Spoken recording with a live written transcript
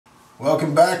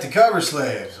Welcome back to Cover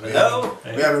Slaves. Hello.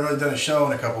 We haven't really done a show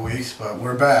in a couple weeks, but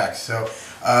we're back. So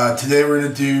today we're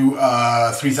going to do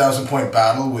a 3,000 point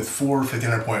battle with 4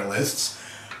 1,500 point lists.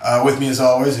 With me as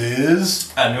always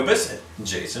is... Anubis,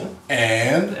 Jason.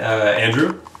 And...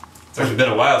 Andrew. It's actually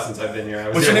been a while since I've been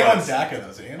here. What's your name on DACA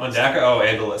though, Zane? On DACA? Oh,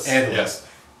 Andalus. Andalus. Yes.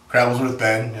 Crabblesworth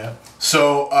Ben, yeah.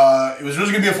 So it was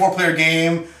really going to be a 4-player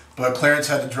game, but Clarence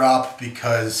had to drop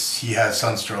because he has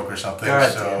sunstroke or something.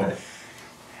 God so damn it.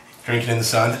 Drinking in the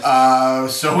sun.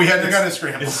 So we had to kind of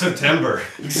scramble. It's September.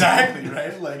 Exactly,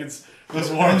 right? Like it's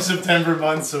those warm September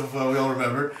months of we all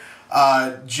remember.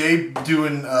 Jay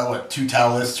doing what, 2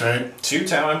 Tau lists, right? 2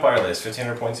 Tau Empire lists,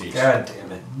 1,500 points each. God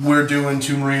damn it. We're doing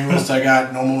 2 Marine lists. I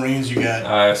got normal Marines. You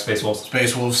got Space Wolves.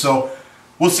 Space Wolves. So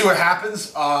we'll see what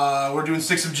happens. We're doing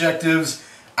 6 objectives.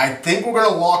 I think we're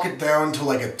gonna lock it down to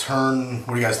like a turn.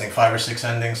 What do you guys think? 5 or 6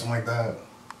 endings, something like that.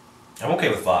 I'm okay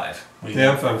with 5.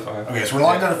 Yeah, I'm fine with 5. Okay, so we're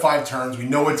locked down to 5 turns. We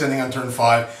know it's ending on turn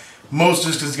 5. Most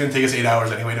just because it's gonna take us 8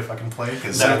 hours anyway to fucking play.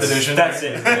 Because 7th edition. That's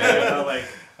it. Yeah, like,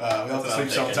 we have to sleep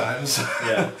sometimes.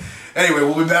 Yeah. Anyway,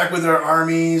 we'll be back with our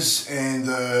armies and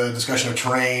the discussion of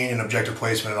terrain and objective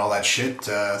placement and all that shit.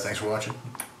 Thanks for watching.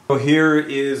 So here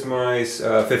is my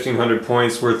 1,500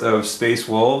 points worth of Space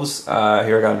Wolves.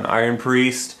 Here I got an Iron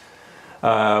Priest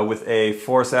with a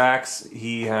Force Axe.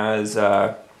 He has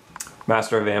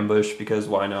Master of Ambush because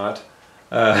why not?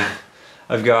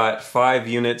 I've got 5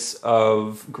 units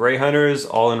of Grey Hunters,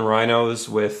 all in Rhinos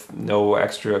with no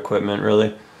extra equipment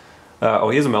really. Oh,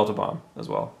 he has a Melta Bomb as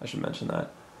well, I should mention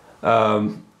that.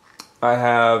 I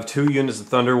have 2 units of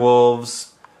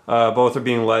Thunderwolves. Both are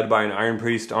being led by an Iron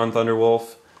Priest on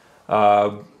Thunderwolf.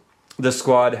 This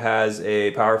squad has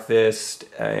a Power Fist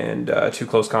and 2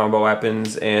 close combo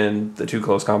weapons, and the 2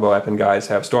 close combo weapon guys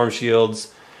have Storm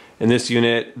Shields. In this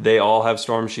unit, they all have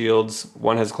Storm Shields.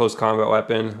 One has a close combat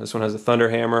weapon, this one has a Thunder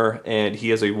Hammer, and he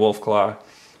has a Wolf Claw.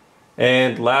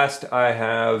 And last, I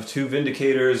have 2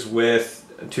 Vindicators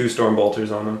with 2 Storm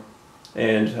Bolters on them,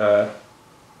 and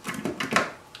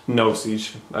no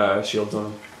siege shields on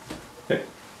them. Okay.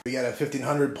 We got a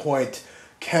 1,500 point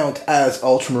count as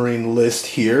Ultramarine list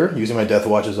here, using my Death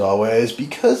Watch as always,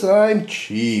 because I'm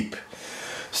cheap.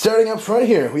 Starting up front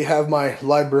here, we have my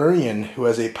Librarian, who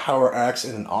has a Power Axe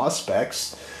and an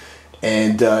Auspex.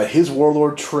 And his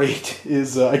Warlord trait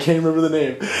is, I can't remember the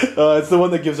name. It's the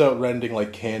one that gives out rending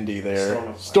like candy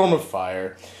there. Storm of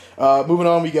Fire. Moving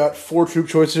on, we got 4 troop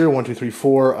choices here. 1, 2, 3,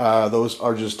 4. Those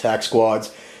are just tac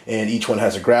squads. And each one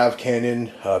has a grav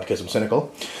cannon, because I'm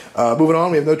cynical. Moving on,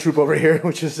 we have no troop over here,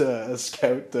 which is a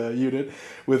scout unit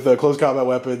with close combat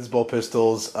weapons, bolt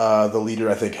pistols. The leader,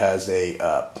 I think, has a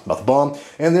Melta Bomb,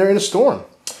 and they're in a storm.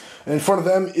 And in front of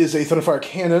them is a Thunderfire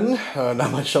cannon.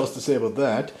 Not much else to say about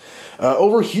that.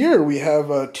 Over here, we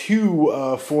have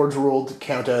 2 Forge-rolled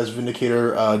count as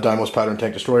Vindicator Dynamos Pattern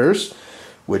Tank Destroyers,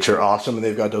 which are awesome, and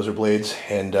they've got Dozer Blades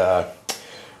and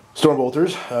Storm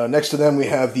Bolters. Next to them, we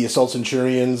have the Assault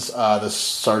Centurions. The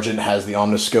Sergeant has the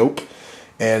Omniscope,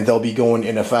 and they'll be going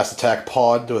in a fast attack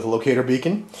pod with a locator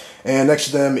beacon. And next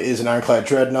to them is an Ironclad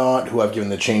Dreadnought, who I've given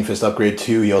the Chain Fist upgrade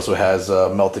to. He also has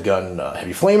a Melt-A-Gun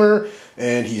Heavy Flamer,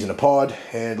 and he's in a pod.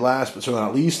 And last but certainly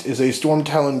not least is a Storm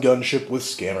Talon gunship with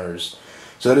Scammers.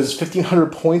 So that is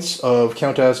 1,500 points of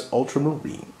count as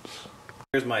Ultramarines.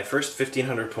 Here's my first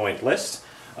 1,500 point list.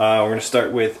 We're going to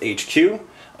start with HQ.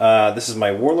 This is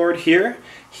my Warlord here.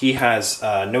 He has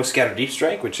no Scattered Deep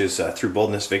Strike, which is through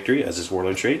Boldness Victory as his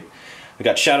Warlord trait. We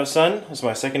got Shadow Sun as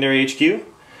my secondary HQ.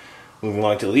 Moving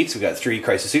along to Elites, we've got 3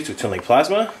 Crisis Suits with Twin Link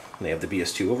Plasma. They have the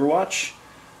BS2 Overwatch.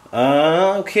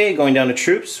 Okay, going down to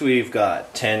troops, we've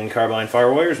got 10 Carbine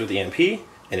Fire Warriors with EMP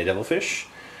and a Devilfish.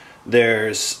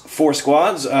 There's 4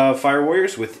 squads of Fire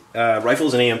Warriors with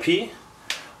rifles and EMP.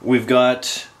 We've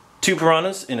got 2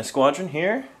 Piranhas in a squadron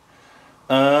here.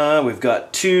 We've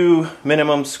got 2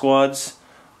 minimum squads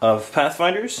of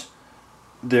Pathfinders.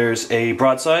 There's a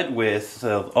Broadside with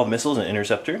all the missiles and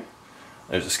Interceptor.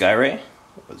 There's a Skyray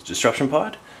with a Disruption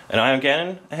Pod. An Ion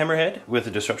Cannon, a Hammerhead with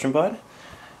a Disruption Pod.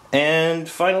 And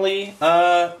finally,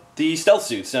 the Stealth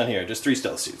Suits down here, just 3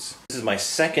 Stealth Suits. This is my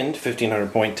second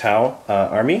 1,500 point Tau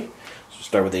army. So we'll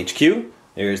start with HQ.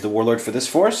 There's the Warlord for this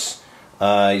force.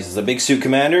 He's the big suit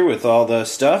commander with all the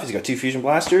stuff. He's got 2 Fusion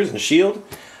Blasters and a shield.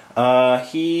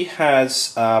 He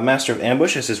has Master of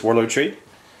Ambush as his Warlord trait.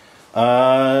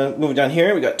 Moving down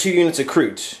here, we got 2 units of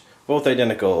Kroot, both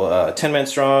identical, 10-man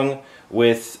strong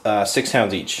with 6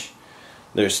 hounds each.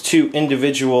 There's 2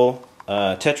 individual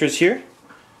Tetras here,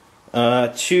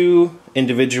 2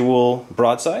 individual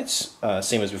broadsides,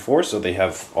 same as before, so they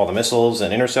have all the missiles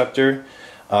and interceptor.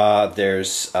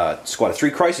 There's a squad of 3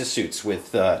 crisis suits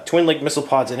with twin link missile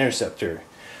pods and interceptor,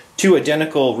 2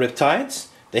 identical Riptides.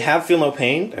 They have Feel No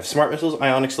Pain, they have Smart Missiles,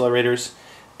 Ion Accelerators,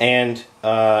 and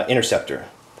Interceptor.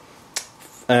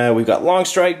 We've got Long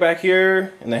Strike back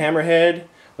here, and the Hammerhead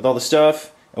with all the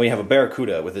stuff, and we have a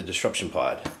Barracuda with a Disruption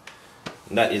Pod.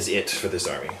 And that is it for this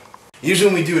army.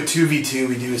 Usually when we do a 2v2,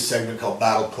 we do a segment called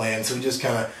Battle Plan, so we just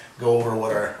kind of go over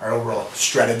what our overall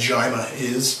strategema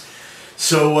is.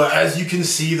 So as you can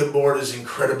see, the board is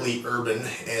incredibly urban,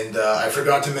 and I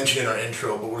forgot to mention in our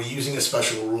intro, but we're using a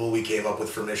special rule we came up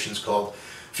with for missions called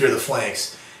Fear the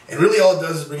Flanks. And really all it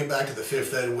does is bring it back to the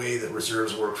 5th ed way that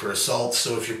reserves work for assault.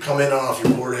 So if you're coming off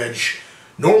your board edge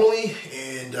normally,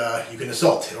 and you can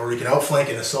assault, or you can outflank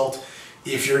and assault.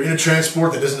 If you're in a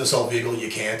transport that isn't an assault vehicle,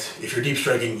 you can't. If you're deep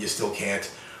striking, you still can't.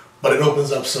 But it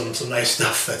opens up some nice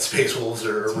stuff that Space Wolves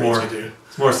or Marines can do.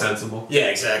 It's more sensible. Yeah,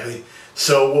 exactly.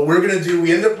 So what we're going to do,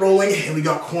 we end up rolling, and we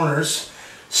got corners.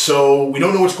 So we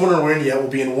don't know which corner we're in yet. We'll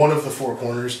be in one of the 4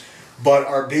 corners. But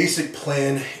our basic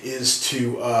plan is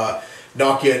to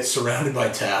not get surrounded by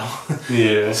Tau.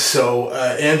 Yeah. So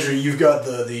Andrew, you've got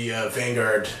the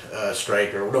Vanguard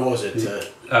strike, or what was it?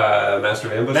 Master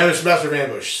of Ambush? Master of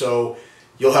Ambush. So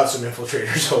you'll have some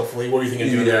infiltrators, hopefully. What are you thinking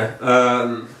of doing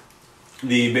there?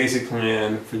 The basic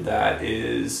plan for that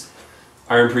is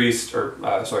Iron Priest, or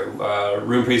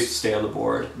Rune Priest to stay on the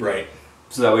board. Right.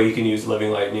 So that way he can use Living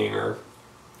Lightning or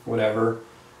whatever.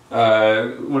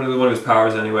 One of his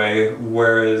powers anyway,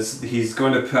 whereas he's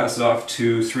going to pass it off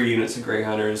to 3 units of Grey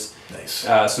Hunters. Nice.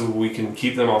 So we can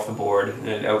keep them off the board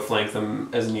and outflank them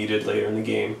as needed later in the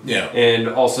game. Yeah. And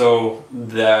also,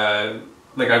 I've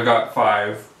got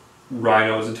 5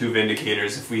 Rhinos and 2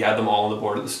 Vindicators. If we had them all on the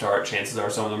board at the start, chances are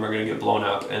some of them are going to get blown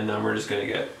up, and then we're just going to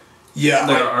get... Yeah.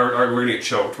 we're going to get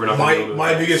choked. We're not going to be able to...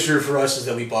 My biggest fear for us is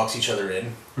that we box each other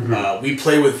in. Mm-hmm. We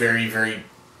play with very, very,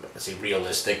 let's say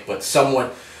realistic, but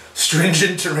somewhat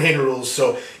stringent terrain rules,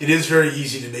 so it is very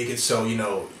easy to make it so,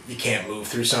 you can't move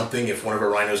through something. If one of our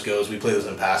Rhinos goes, we play those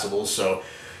impassables, so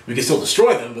we can still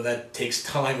destroy them, but that takes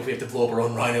time if we have to blow up our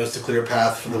own Rhinos to clear a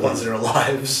path for the ones that are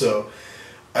alive. So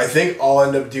I think I'll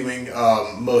end up doing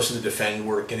most of the defend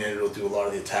work, and Andrew will do a lot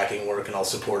of the attacking work, and I'll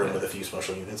support him with a few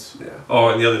special units. Yeah. Oh,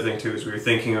 and the other thing too is we were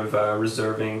thinking of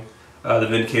reserving the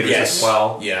Vindicators as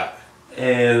well. Yeah.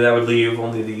 And that would leave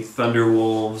only the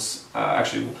Thunderwolves,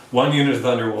 actually 1 unit of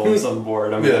Thunderwolves on the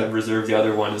board. I'm going to reserve the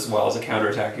other one as well as a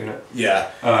counterattack unit. Yeah.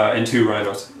 And 2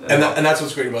 Rhinos. And that's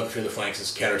what's great about the Fear the Flanks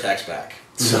is counterattacks back.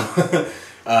 So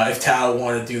if Tau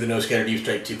want to do the no scatter deep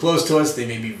strike too close to us, they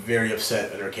may be very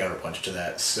upset at our counterpunch to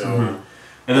that. So,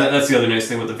 and that's the other nice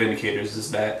thing with the Vindicators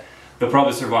is that they'll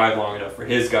probably survive long enough for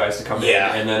his guys to come in,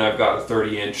 and then I've got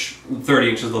 30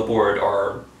 inches of the board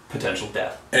are potential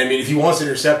death. And I mean, if he wants to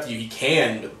intercept you, he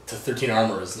can, but the 13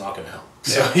 armor is not going to help.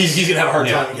 So he's going to have a hard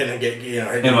time getting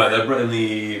And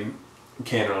the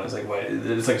cannon is like what?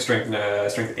 It's like strength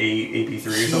 8, AP3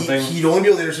 or something. He'd only be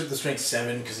able to intercept the strength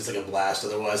 7 because it's like a blast.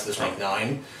 Otherwise, the strength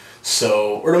 9.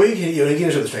 So, or no, he can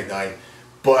intercept the strength 9,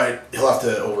 but he'll have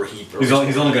to overheat. He's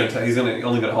only going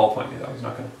to hull point me though. He's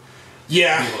not going to.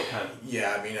 Yeah.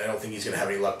 I mean, I don't think he's going to have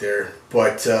any luck there,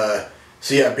 but.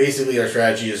 So yeah, basically our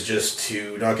strategy is just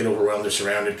to not get overwhelmed or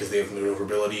surrounded because they have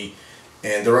maneuverability,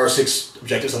 and there are 6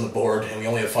 objectives on the board, and we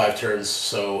only have 5 turns,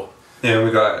 so... And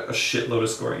we got a shitload of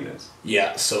scoring units.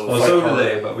 Yeah, so... Well, so do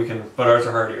they, but ours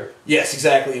are hardier. Yes,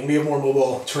 exactly, and we have more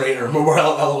mobile terrain, or mobile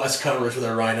LOS coverage with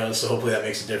our Rhinos, so hopefully that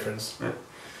makes a difference.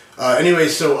 Yeah. Anyway,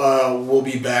 so we'll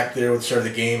be back there with the start of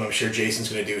the game. I'm sure Jason's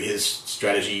going to do his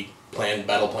strategy plan,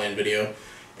 battle plan video,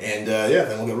 and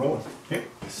then we'll get rolling. Okay.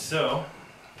 So...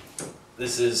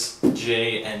 This is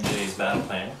Jay and Jay's battle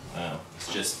plan.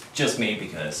 It's just me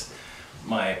because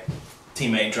my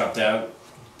teammate dropped out.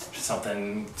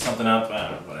 Something up.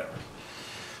 I don't know, whatever.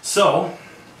 So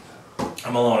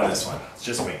I'm alone on this one. It's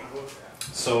just me.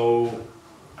 So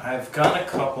I've got a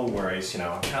couple worries.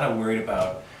 I'm kind of worried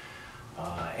about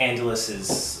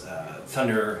Angelus's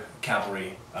Thunder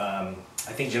Cavalry. I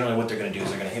think generally what they're going to do is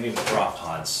they're going to hit me with drop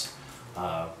pods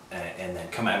and then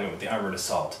come at me with the armored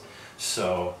assault.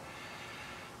 So.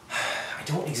 I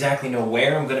don't exactly know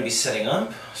where I'm going to be setting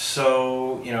up,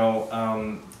 so,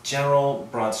 general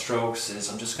broad strokes is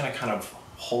I'm just going to kind of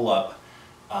hole up,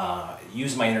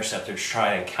 use my interceptor to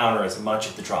try and counter as much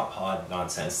of the drop pod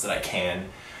nonsense that I can.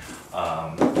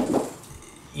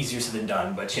 Easier said than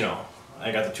done, but,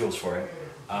 I got the tools for it.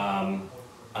 I'm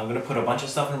going to put a bunch of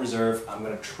stuff in reserve. I'm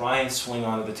going to try and swing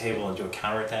onto the table and do a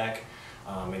counterattack,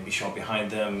 maybe show up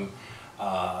behind them.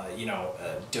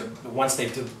 Once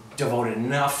they've devoted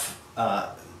enough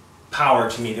power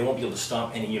to me, they won't be able to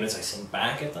stop any units I send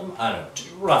back at them. I don't know,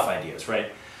 just rough ideas,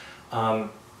 right?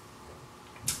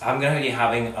 I'm going to be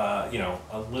having, you know,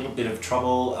 a little bit of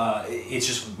trouble. It's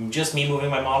just me moving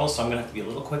my model, so I'm going to have to be a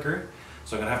little quicker.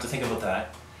 So I'm going to have to think about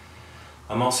that.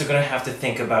 I'm also going to have to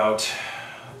think about,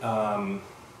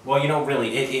 well, you know,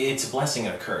 really, it's a blessing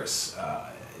and a curse.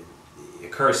 A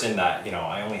curse in that, you know,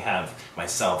 I only have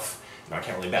myself. You know, I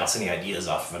can't really bounce any ideas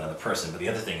off of another person. But the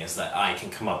other thing is that I can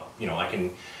come up, you know,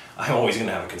 I'm always going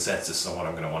to have a consensus on what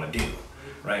I'm going to want to do,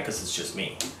 right? Because it's just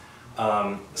me.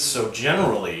 So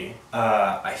generally,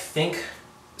 I think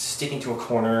sticking to a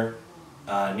corner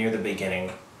near the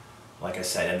beginning, like I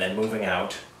said, and then moving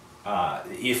out,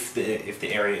 if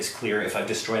the area is clear, if I've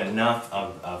destroyed enough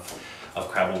of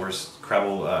Crabbleworth's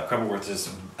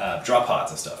drop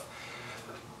pods and stuff,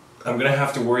 I'm gonna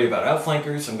have to worry about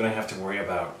outflankers. I'm gonna have to worry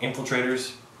about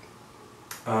infiltrators.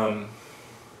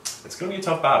 It's gonna be a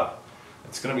tough battle.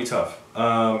 It's gonna be tough.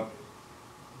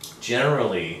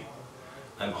 Generally,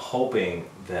 I'm hoping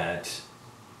that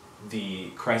the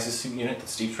crisis suit unit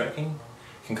that's deep striking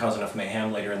can cause enough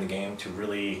mayhem later in the game to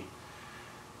really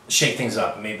shake things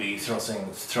up, maybe throw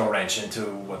a wrench into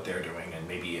what they're doing, and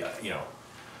maybe you know,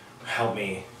 help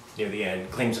me near the end,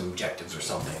 claim some objectives or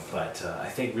something. But I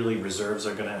think really reserves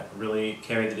are gonna really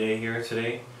carry the day here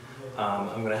today.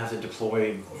 I'm gonna have to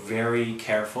deploy very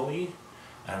carefully,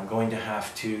 and I'm going to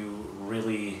have to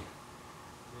really,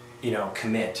 you know,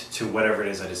 commit to whatever it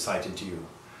is I decide to do.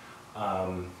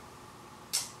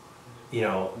 You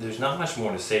know, there's not much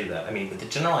more to say to that. I mean, but the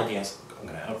general idea is I'm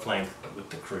going to outflank with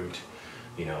the Crute.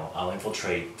 You know, I'll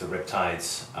infiltrate the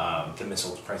Riptides, the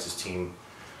missile crisis team.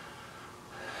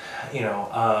 You know,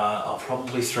 I'll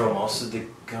probably throw most of the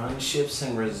gunships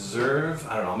in reserve.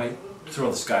 I don't know, I might throw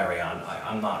the Skyray on.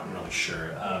 I'm not really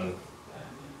sure.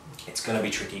 It's going to be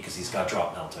tricky because he's got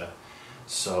drop Melta.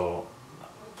 So,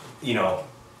 you know,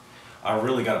 I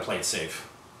really got to play it safe.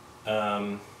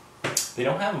 They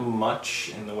don't have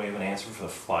much in the way of an answer for the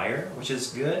Flyer, which is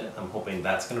good. I'm hoping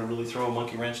that's going to really throw a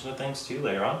monkey wrench into things too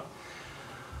later on.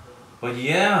 But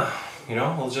yeah, you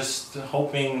know, we're just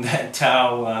hoping that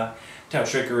Tau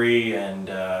trickery and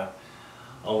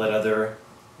all that other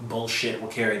bullshit will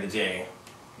carry the day,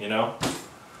 you know?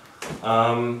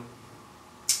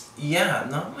 Yeah,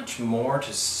 not much more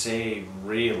to say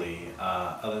really,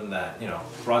 other than that, you know,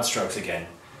 broad strokes again.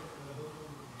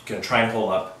 Gonna try and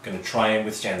hold up, gonna try and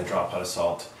withstand the drop pod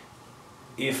assault.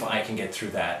 If I can get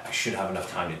through that, I should have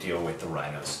enough time to deal with the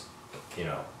rhinos. You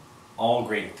know, all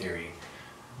great in theory,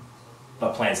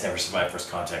 but plans never survive first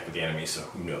contact with the enemy, so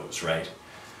who knows, right?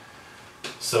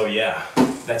 So yeah,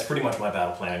 that's pretty much my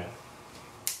battle plan.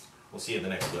 We'll see you in the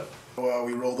next clip. Well,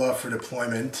 we rolled off for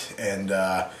deployment, and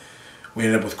we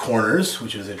ended up with corners,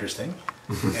 which was interesting.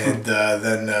 And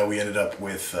then we ended up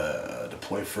with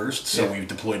deploy first, so we've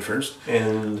deployed first.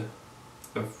 And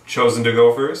I've chosen to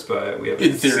go first, but we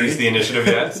haven't seized the initiative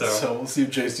yet. So we'll see if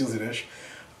Jay steals the initiative.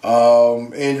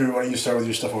 Andrew, why don't you start with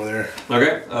your stuff over there?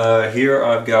 Okay, here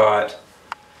I've got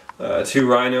 2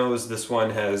 rhinos. This one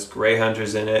has Grey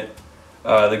Hunters in it.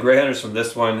 The Grey Hunters from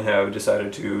this one have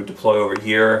decided to deploy over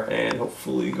here and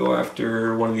hopefully go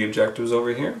after one of the objectives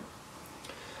over here.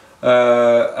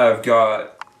 I've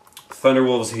got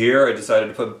Thunderwolves here. I decided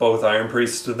to put both Iron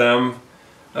Priests to them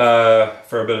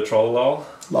for a bit of troll-lol.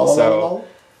 So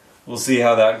we'll see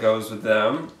how that goes with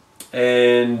them.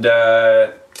 And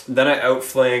then I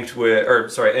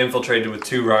infiltrated with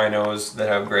 2 rhinos that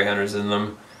have Grey Hunters in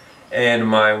them. And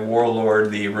my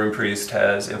Warlord, the Rune Priest,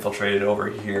 has infiltrated over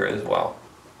here as well.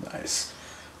 Nice.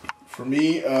 For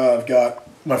me, I've got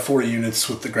my 40 units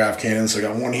with the grav cannons. So I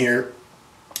got 1 here,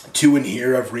 2 in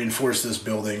here. I've reinforced this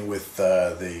building with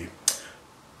the,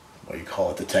 what do you call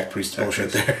it, the tech priest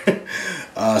bullshit there.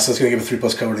 So it's going to give a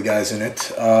 3+ cover to the guys in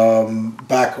it.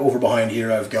 Back over behind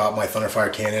here, I've got my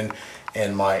Thunderfire cannon,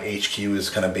 and my HQ is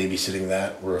kind of babysitting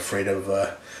that. We're afraid of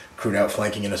Crute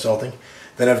outflanking and assaulting.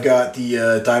 Then I've got the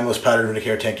Daimlos Pattern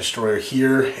Vindicator Tank Destroyer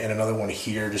here, and another one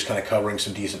here, just kind of covering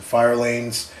some decent fire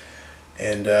lanes.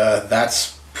 And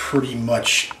that's pretty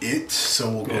much it.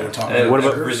 So we'll go and talk about what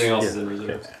about everything else in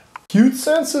reserves? Cute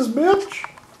senses, bitch!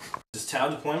 This is Tau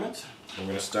deployment. We're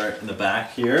going to start in the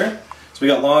back here. So we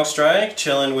got Long Strike,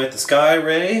 chilling with the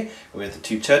Skyray, with the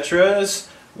 2 Tetras,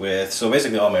 so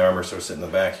basically all my armor sort of sitting in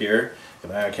the back here.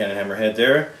 Got my Iron Cannon Hammerhead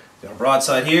there. Got a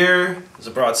broadside here. There's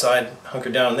a broadside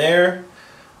hunkered down there.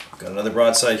 Got another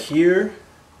broadside here.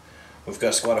 We've got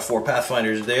a squad of 4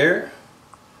 Pathfinders there.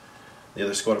 The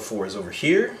other squad of 4 is over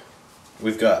here.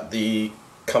 We've got the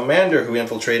commander who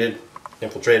infiltrated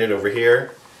over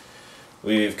here.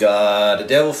 We've got a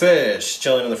Devilfish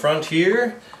chilling in the front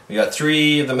here. We got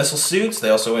 3 of the missile suits. They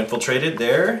also infiltrated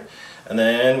there. And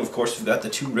then, of course, we've got the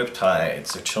 2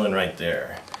 Riptides. They're chilling right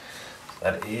there.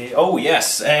 That is, oh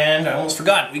yes, and I almost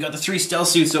forgot, we got the 3 stealth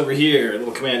suits over here,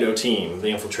 little commando team.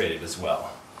 They infiltrated as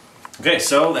well. Okay,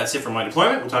 so that's it for my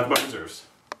deployment. We'll talk about reserves.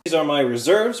 These are my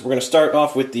reserves. We're going to start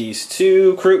off with these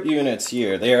 2 Kroot units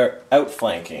here. They are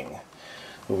outflanking.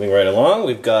 Moving right along,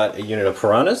 we've got a unit of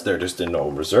piranhas. They're just in no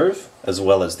reserve, as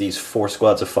well as these 4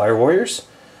 squads of fire warriors,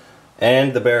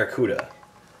 and the Barracuda.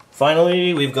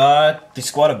 Finally, we've got the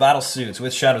squad of battle suits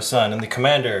with Shadow Sun, and the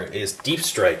commander is deep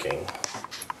striking.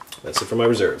 That's it for my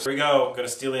reserves. Here we go. I'm gonna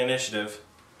steal the initiative.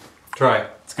 Try.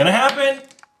 It's gonna happen.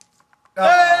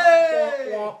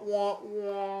 Hey!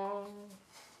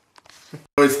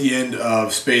 It's the end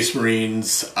of Space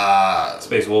Marines.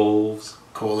 Space Wolves.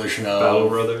 Coalition of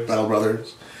Battle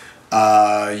Brothers.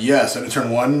 Yes, end of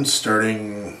turn 1,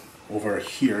 starting over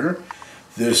here.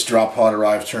 This drop pod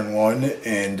arrived turn 1,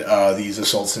 and these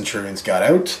Assault Centurions got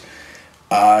out.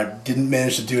 Didn't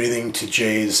manage to do anything to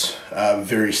Jay's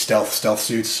very stealth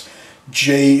suits.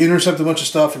 Jay intercepted a bunch of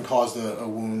stuff and caused a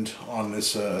wound on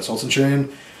this Assault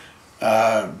Centurion.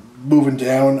 Moving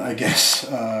down, I guess,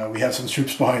 we have some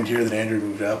troops behind here that Andrew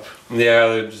moved up. Yeah,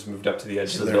 they just moved up to the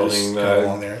edge of the building.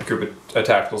 Along there. Group of a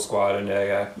tactical squad and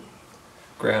a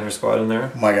Grey Hunter squad in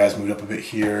there. My guys moved up a bit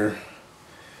here.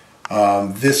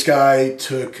 This guy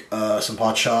took some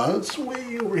pot shots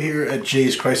way over here at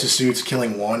Jay's crisis suits,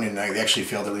 killing 1, and they actually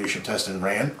failed their leadership test and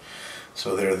ran.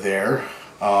 So they're there.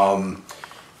 Yeah,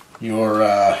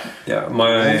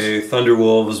 my Thunder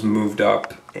Wolves moved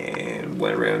up and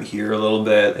went around here a little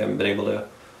bit. They haven't been able to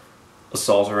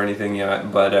assault or anything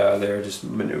yet, but they're just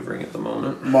maneuvering at the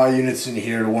moment. My units in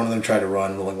here, one of them tried to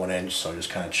run, rolling 1 inch, so I just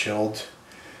kind of chilled.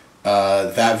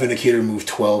 That Vindicator moved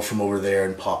 12 from over there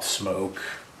and popped smoke.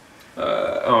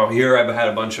 Here I've had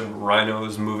a bunch of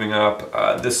rhinos moving up.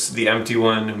 The empty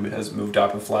one has moved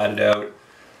up and flatted out.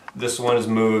 This one has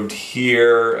moved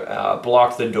here,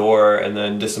 blocked the door, and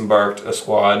then disembarked a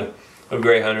squad of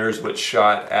Grey Hunters, which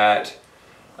shot at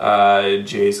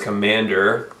Jay's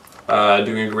commander,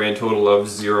 doing a grand total of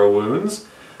 0 wounds.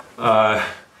 And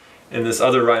this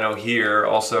other rhino here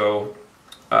also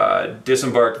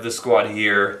disembarked this squad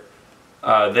here.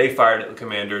 They fired at the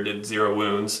commander, did 0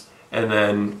 wounds. And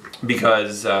then,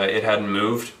 because it hadn't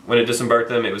moved when it disembarked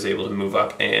them, it was able to move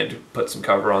up and put some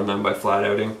cover on them by flat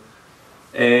outing.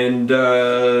 And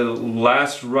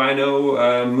last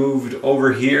rhino moved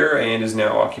over here and is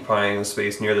now occupying the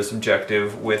space near this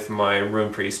objective with my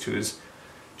Rune Priest, who's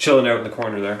chilling out in the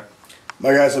corner there.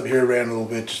 My guys up here ran a little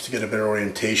bit just to get a better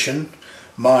orientation.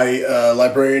 My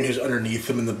librarian, who's underneath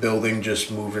them in the building,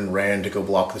 just moved and ran to go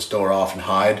block this door off and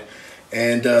hide.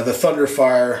 And the thunder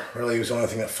fire really was the only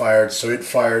thing that fired, so it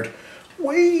fired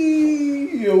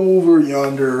way over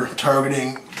yonder,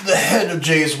 targeting the head of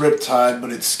Jay's Riptide,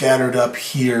 but it scattered up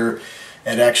here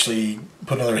and actually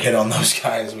put another hit on those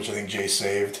guys, which I think Jay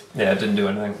saved. Yeah, it didn't do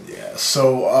anything. Yeah,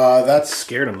 so that's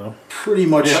Scared him though. pretty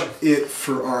much it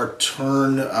for our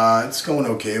turn. It's going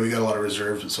okay. We got a lot of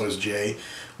reserves, but so is Jay.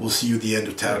 We'll see you at the end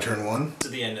of Tau turn 1. To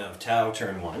the end of Tau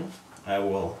turn 1. I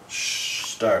will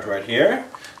start right here.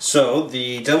 So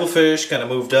the Devilfish kind of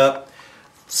moved up,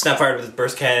 snap-fired with his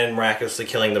burst cannon, miraculously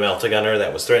killing the Melta-Gunner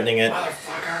that was threatening it.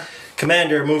 Motherfucker.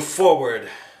 Commander moved forward,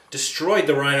 destroyed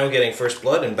the Rhino, getting first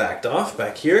blood, and backed off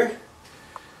back here.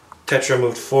 Tetra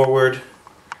moved forward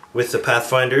with the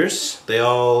Pathfinders. They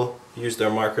all used their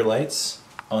marker lights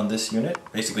on this unit.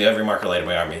 Basically every marker light in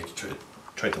my army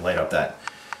tried to light up that.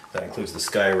 That includes the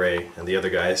Sky Ray and the other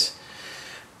guys.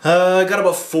 Got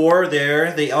about 4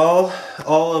 there. They all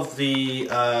of the,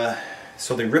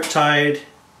 so the Riptide,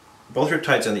 both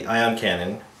Riptides and the Ion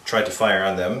Cannon tried to fire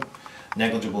on them.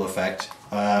 Negligible effect.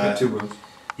 2 wounds.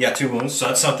 Yeah, 2 wounds, so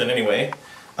that's something anyway.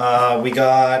 We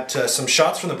got some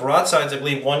shots from the broadsides. I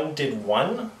believe one did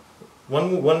one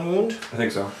wound. I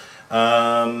think so.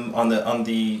 On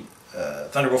the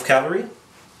Thunderwolf Cavalry.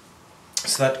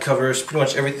 So that covers pretty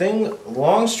much everything.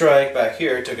 Long Strike back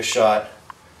here took a shot.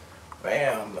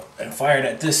 Bam! And fired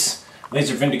at this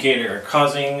Laser Vindicator,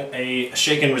 causing a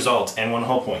shaken result and 1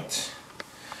 hull point.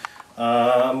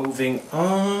 Moving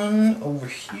on over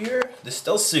here, the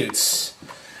stealth suits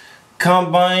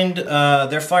combined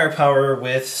their firepower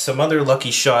with some other lucky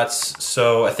shots.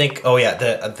 So I think, oh yeah,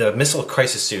 the missile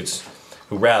crisis suits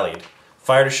who rallied,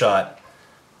 fired a shot,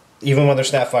 even when they're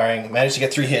snap firing, managed to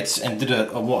get 3 hits and did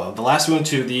the last wound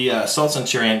to the Assault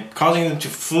Centurion, causing them to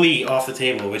flee off the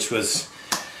table, which was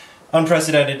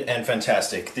unprecedented and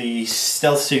fantastic. The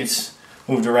stealth suits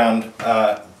moved around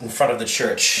in front of the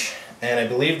church. And I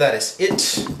believe that is it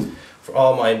for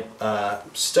all my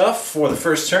stuff for the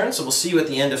first turn. So we'll see you at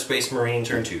the end of Space Marine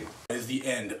turn 2. That is the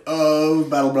end of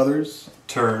Battle Brothers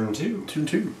Turn 2. turn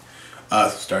 2.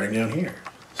 Starting down here.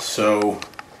 So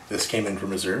This came in from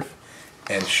reserve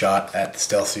and shot at the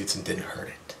stealth suits and didn't hurt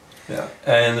it. Yeah,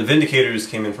 and the Vindicators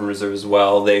came in from reserve as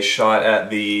well. They shot at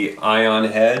the Ion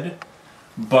head,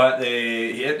 but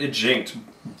it jinked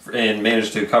and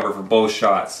managed to cover for both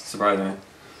shots, surprisingly.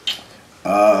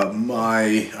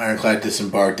 My Ironclad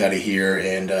disembarked out of here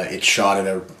and it shot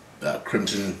at a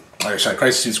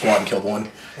Crisis Suit squad and killed one.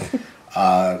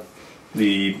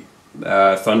 The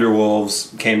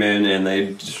Thunderwolves came in and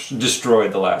they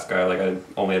destroyed the last guy. Like, I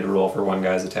only had to roll for one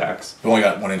guy's attacks. We only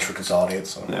got 1 inch for Consolidate,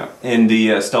 so... Yeah. In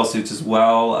the stealth suits as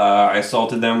well, I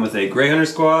assaulted them with a Grey Hunter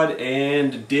squad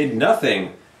and did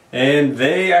nothing. And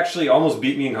they actually almost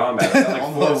beat me in combat. I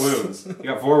got like 4 wounds. I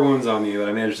got 4 wounds on me, but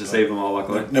I managed to save them all,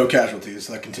 luckily. No casualties,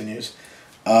 that continues.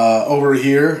 Over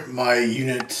here, my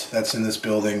unit that's in this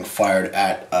building fired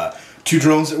at 2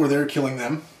 drones that were there, killing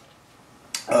them.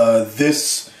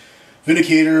 This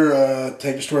Vindicator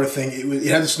tank destroyer thing, it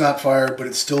had the snap fire, but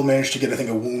it still managed to get, I think,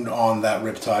 a wound on that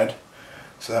Riptide.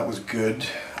 So that was good.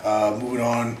 Moving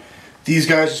on. These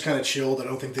guys just kind of chilled. I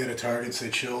don't think they had a target, so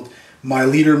they chilled. My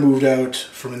leader moved out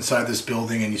from inside this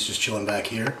building, and he's just chilling back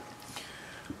here.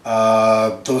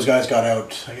 Those guys got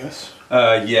out, I guess.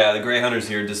 Yeah, the Grey Hunters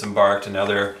here disembarked, and now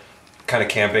they're kind of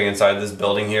camping inside this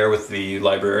building here with the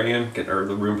Librarian, or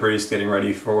the Rune Priest, getting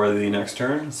ready for the next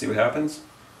turn. Let's see what happens.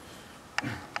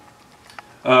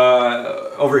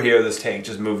 Over here, this tank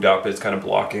just moved up. It's kind of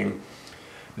blocking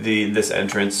this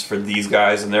entrance for these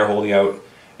guys, and they're holding out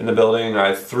in the building.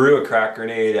 I threw a crack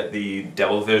grenade at the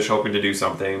Devilfish, hoping to do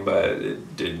something, but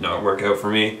it did not work out for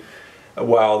me.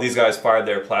 While these guys fired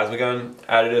their plasma gun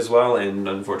at it as well, and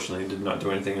unfortunately did not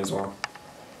do anything as well.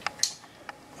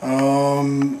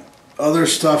 Other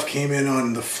stuff came in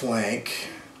on the flank.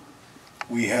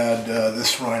 We had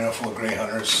this Rhino full of Grey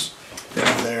Hunters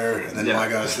there, and then my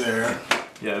guys there.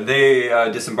 Yeah, they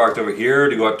disembarked over here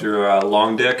to go up to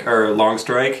Long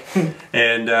Strike,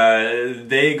 and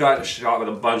they got shot with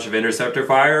a bunch of interceptor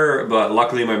fire, but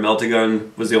luckily my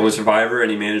Meltagun was the only survivor, and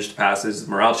he managed to pass his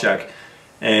morale check.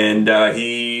 And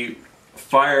he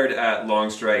fired at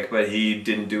Long Strike, but he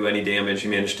didn't do any damage. He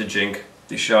managed to jink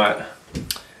the shot.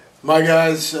 My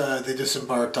guys, they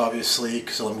disembarked, obviously,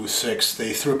 because they moved 6.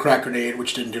 They threw a crack grenade,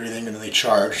 which didn't do anything, and then they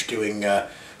charged, doing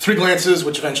 3 glances,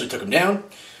 which eventually took them down.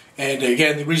 And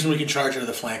again, the reason we can charge into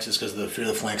the flanks is because of the Fear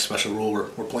of the Flanks special rule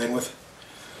we're playing with.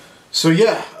 So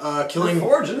yeah, killing...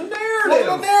 Forging the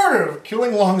narrative!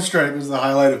 Killing Long Strike was the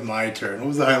highlight of my turn. What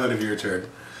was the highlight of your turn?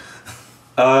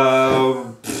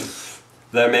 That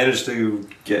I managed to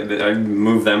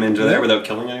move them into there without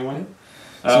killing anyone.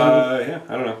 Yeah,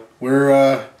 I don't know.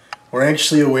 We're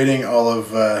anxiously awaiting all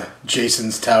of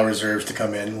Jason's Tau reserves to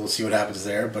come in. We'll see what happens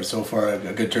there. But so far,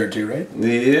 a good turn too, right?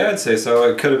 Yeah, I'd say so.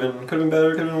 It could have been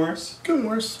better. Could have been worse. Could have been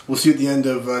worse. We'll see you at the end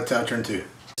of Tau turn 2.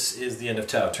 This is the end of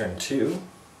Tau turn 2.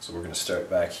 So we're going to start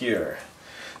back here.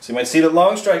 So you might see that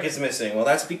Long Strike is missing. Well,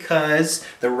 that's because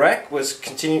the wreck was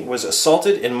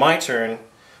assaulted in my turn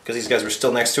because these guys were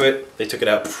still next to it. They took it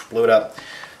out, blew it up.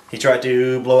 He tried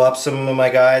to blow up some of my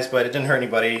guys, but it didn't hurt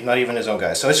anybody, not even his own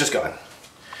guys. So it's just gone.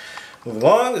 Moving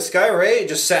along, the Sky Ray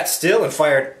just sat still and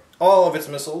fired all of its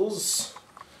missiles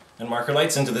and marker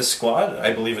lights into this squad.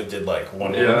 I believe it did like 1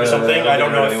 wound or something. I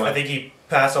don't know if I think he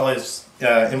passed all his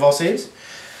invul saves.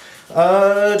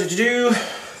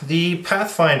 The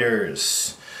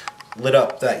Pathfinders lit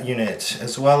up that unit,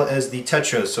 as well as the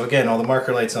Tetras. So again, all the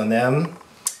marker lights on them.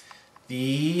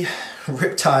 The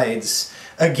Riptides,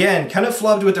 again, kind of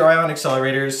flubbed with their ion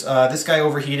accelerators. This guy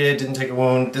overheated, didn't take a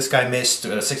wound. This guy missed a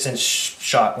 6-inch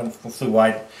shot when flew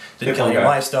wide. Didn't kill any of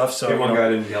my stuff. So hit one guy,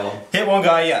 didn't kill him. Hit one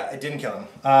guy, yeah, it didn't kill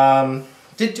him.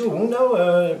 Did do a wound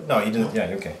though? No, he didn't.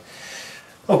 Yeah, okay.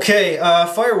 Okay,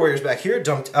 Fire Warriors back here,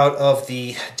 dumped out of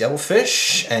the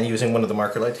Devilfish and using one of the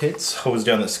marker light hits, hosed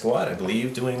down the squad, I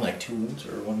believe, doing like 2 wounds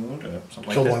or 1 wound or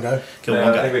something Killed like that. one guy. Killed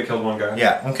one guy. I think they killed one guy.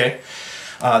 Yeah, okay.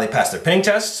 They passed their pinning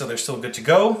test, so they're still good to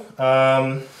go.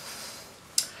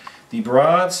 The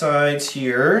broadsides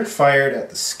here fired at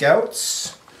the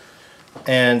scouts,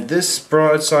 and this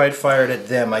broadside fired at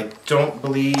them. I don't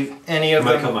believe any of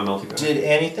them did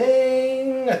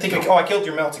anything. I think I killed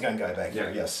your Meltagun guy back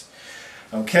here. Yes.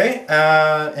 Okay,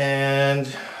 and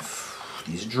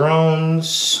these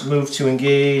drones moved to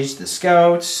engage the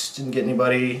scouts. Didn't get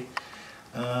anybody.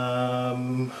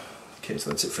 Okay, so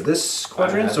that's it for this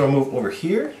quadrant. So we'll move over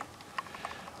here.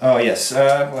 Oh yes.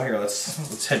 Well, here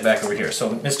let's head back over here.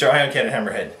 So Mr. Ion Cannon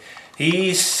Hammerhead,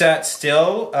 he sat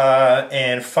still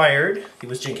and fired. He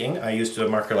was jinking. I used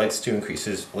marker lights to increase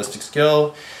his ballistic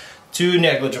skill to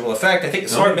negligible effect. I think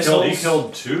smart missiles. He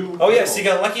killed 2. Oh yes, he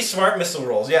got lucky smart missile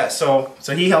rolls. Yeah, so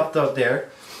he helped out there.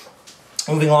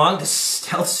 Moving along, the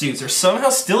stealth suits are somehow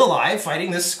still alive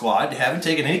fighting this squad. They haven't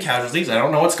taken any casualties. I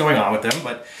don't know what's going on with them,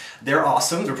 but they're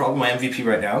awesome. They're probably my MVP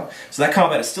right now. So that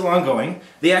combat is still ongoing.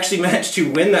 They actually managed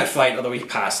to win that fight, although he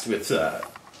passed with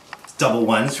double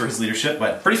ones for his leadership,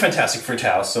 but pretty fantastic for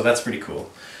Tau, so that's pretty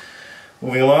cool.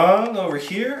 Moving along, over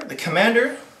here, the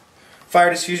commander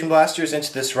fired his fusion blasters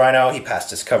into this rhino. He passed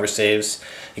his cover saves.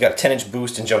 He got a 10-inch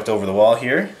boost and jumped over the wall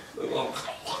here.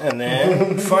 And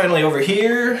then finally over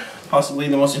here, possibly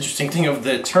the most interesting thing of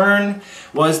the turn,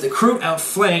 was the crew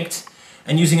outflanked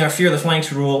and using our Fear of the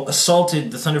Flanks rule,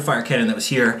 assaulted the Thunderfire cannon that was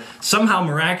here, somehow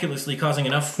miraculously causing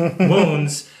enough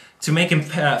wounds to make him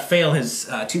fail his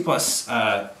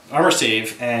 2+ armor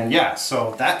save. And yeah,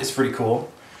 so that is pretty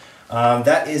cool.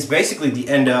 That is basically the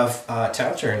end of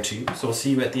Tau turn 2, so we'll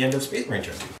see you at the end of Space Marine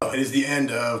turn 2. It is the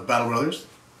end of Battle Brothers.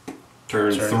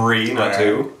 Turn 3, not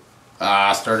 2.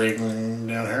 Starting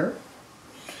down here.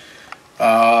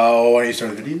 Why don't you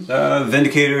start with videos?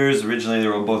 Vindicators, originally they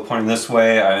were both pointing this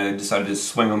way. I decided to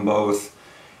swing them both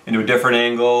into a different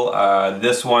angle.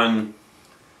 This one,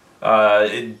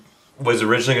 it was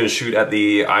originally going to shoot at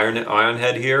the ion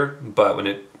head here, but when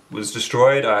it was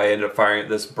destroyed, I ended up firing at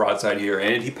this broadside here,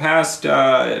 and he passed.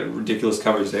 Ridiculous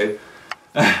coverage, Dave.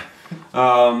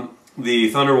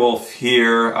 The Thunderwolf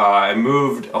here, I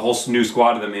moved a whole new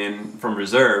squad of them in from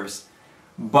reserves,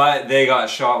 but they got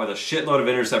shot with a shitload of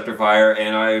interceptor fire,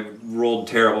 and I rolled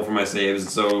terrible for my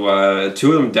saves, so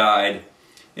 2 of them died,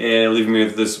 and leaving me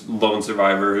with this lone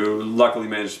survivor who luckily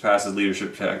managed to pass his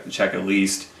leadership check at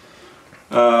least.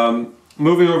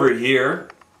 Moving over here,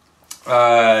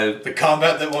 the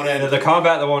combat that won't end. The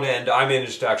combat that won't end. I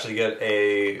managed to actually get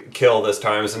a kill this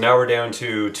time, so now we're down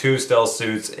to 2 stealth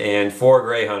suits and 4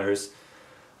 Grey Hunters.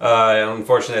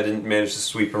 Unfortunately, I didn't manage to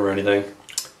sweep them or anything.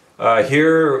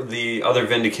 Here, the other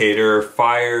Vindicator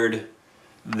fired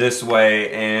this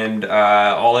way, and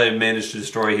all I managed to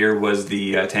destroy here was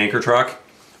the tanker truck,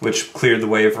 which cleared the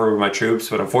way for my troops,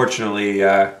 but unfortunately,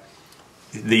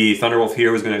 the Thunderwolf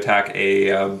here was going to attack a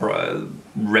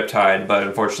Riptide, but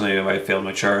unfortunately I failed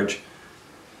my charge.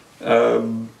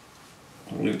 I'll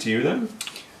leave it to you then.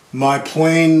 My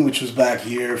plane, which was back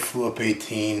here, flew up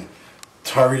 18,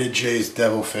 targeted Jay's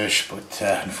Devilfish, but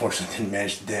unfortunately didn't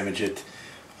manage to damage it.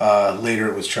 Later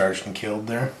it was charged and killed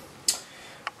there.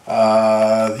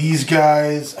 These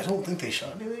guys, I don't think they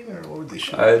shot anything, or what would they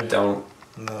shoot? I don't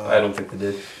think they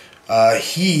did.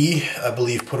 He, I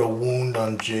believe, put a wound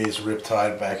on Jay's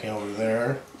Riptide backing over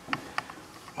there.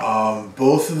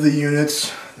 Both of the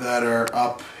units that are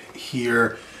up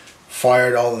here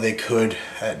fired all that they could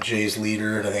at Jay's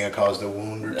leader, and I think I caused a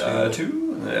wound or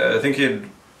 2. 2? I think he had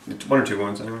 1 or 2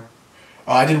 wounds anyway.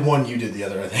 I did 1, you did the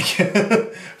other, I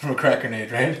think. From a crack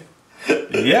grenade, right?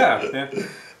 Yeah.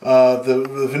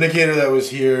 The Vindicator that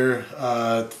was here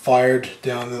fired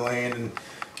down the lane and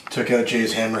took out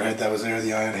Jay's Hammerhead that was there,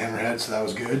 the Ion Hammerhead, so that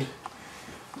was good.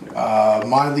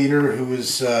 My leader, who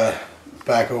was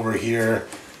back over here,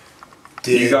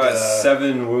 did... You got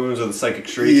 7 wounds with the Psychic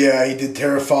Shriek. Yeah, he did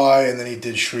Terrify, and then he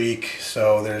did Shriek,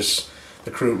 so there's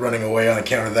the crew running away on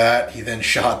account of that. He then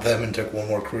shot them and took 1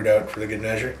 more crew out for the good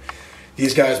measure.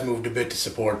 These guys moved a bit to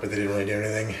support, but they didn't really do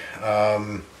anything.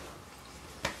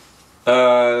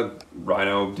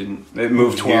 Rhino didn't. It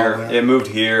moved here. There. It moved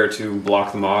here to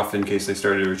block them off in case they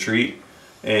started to retreat,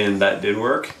 and that did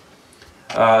work.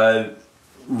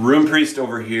 Rune Priest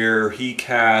over here, he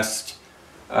cast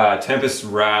Tempest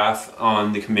Wrath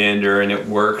on the commander, and it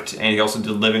worked. And he also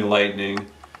did Living Lightning,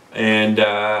 and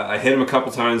I hit him a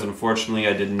couple times. Unfortunately,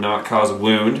 I did not cause a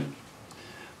wound.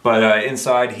 But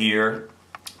inside here,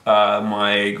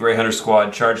 my Grey Hunter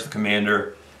squad charged the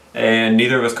commander, and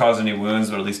neither of us caused any wounds,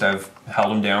 but at least I've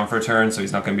held him down for a turn, so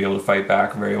he's not going to be able to fight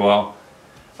back very well.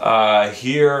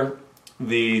 Here,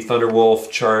 the Thunderwolf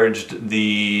charged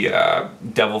the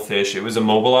Devilfish. It was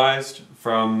immobilized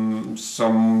from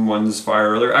someone's fire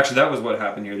earlier. Actually, that was what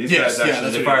happened here. These guys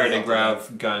actually they fired a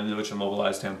grav gun, which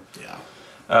immobilized him. Yeah.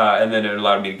 And then it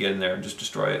allowed me to get in there and just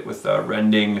destroy it with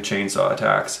rending chainsaw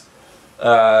attacks.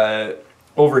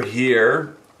 Over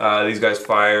here, these guys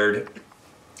fired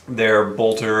their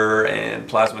bolter and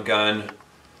plasma gun,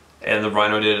 and the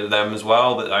Rhino did them as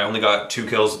well, but I only got 2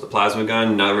 kills with the plasma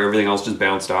gun. Now everything else just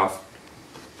bounced off.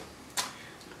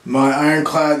 My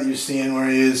Ironclad that you're seeing where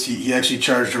he is, he actually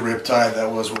charged a Riptide.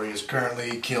 That was where he is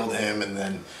currently, killed him, and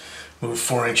then moved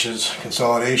 4 inches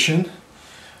consolidation.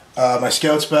 My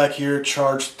Scouts back here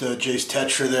charged Jace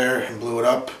Tetra there and blew it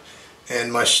up,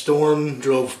 and my Storm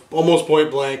drove almost point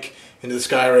blank into the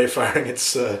Sky Ray, firing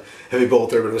its heavy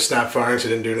bolter, but it was snap firing, so it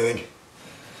didn't do anything.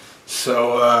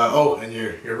 So, oh, and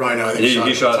your Rhino, I think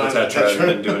you shot the Tetra and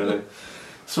didn't do anything.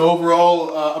 So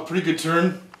overall, a pretty good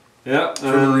turn Yeah.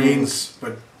 for Marines,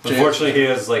 but Unfortunately, he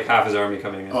has like half his army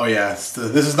coming in. oh yeah, this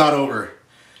is not over.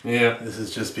 Yeah. This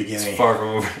is just beginning. It's far from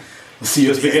over. We'll see you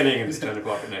Just at the beginning. end. It's 10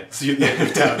 o'clock at night. See you at the end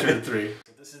of Town Turn 3.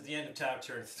 This is the end of tab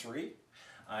turn 3.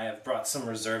 I have brought some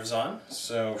reserves on,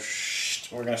 so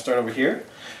we're going to start over here.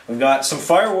 We've got some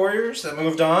fire warriors that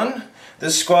moved on.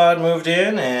 This squad moved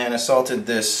in and assaulted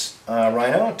this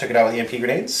rhino, took it out with EMP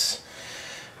grenades.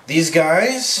 These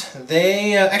guys,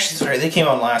 they actually, sorry, they came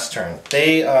on last turn.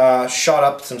 They shot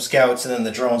up some scouts and then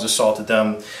the drones assaulted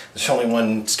them. There's only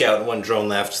one scout and one drone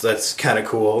left, so that's kind of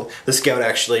cool. The scout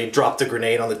actually dropped a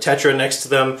grenade on the Tetra next to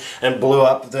them and blew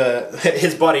up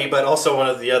his buddy, but also one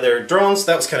of the other drones.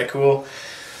 That was kind of cool.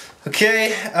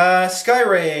 Okay,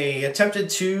 Skyray attempted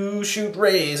to shoot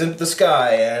rays into the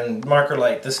sky and marker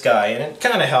light the sky, and it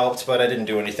kind of helped, but I didn't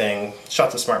do anything.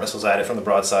 Shot the smart missiles at it from the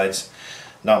broadsides.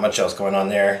 Not much else going on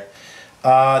there.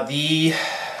 The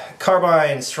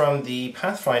carbines from the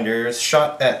Pathfinders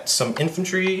shot at some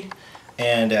infantry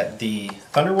and at the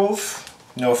Thunderwolf.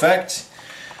 No effect.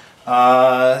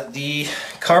 The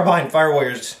carbine fire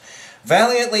warriors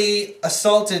valiantly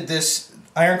assaulted this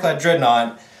ironclad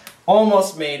dreadnought.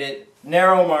 Almost made it.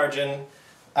 Narrow margin.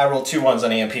 I rolled 2 ones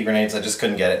on EMP grenades. I just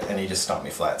couldn't get it, and he just stomped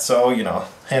me flat. So, you know,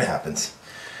 it happens.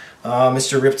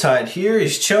 Mr. Riptide here,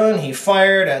 he's chilling. He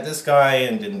fired at this guy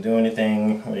and didn't do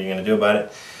anything. What are you going to do about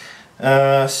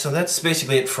it? So that's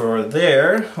basically it for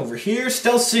there. Over here,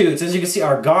 stealth suits. As you can see,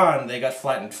 are gone. They got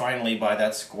flattened finally by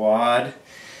that squad.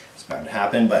 It's bound to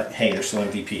happen, but hey, they're still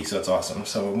MVP, so it's awesome.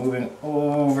 So moving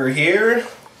over here.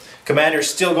 Commander's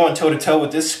still going toe-to-toe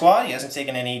with this squad. He hasn't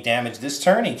taken any damage this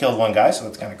turn. He killed one guy, so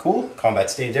that's kind of cool. Combat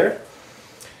stayed there.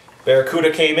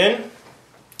 Barracuda came in.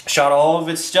 Shot all of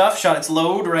its stuff, shot its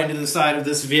load right into the side of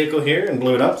this vehicle here and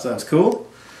blew it up, so that's cool.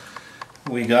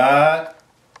 We got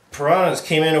Piranhas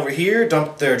came in over here,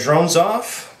 dumped their drones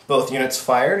off. Both units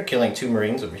fired, killing 2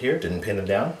 Marines over here, didn't pin them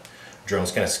down.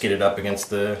 Drones kind of skidded up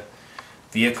against the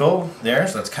vehicle there,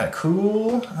 so that's kind of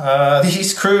cool.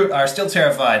 These crew are still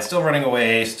terrified, still running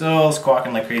away, still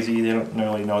squawking like crazy. They don't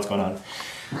really know what's going on.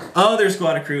 Other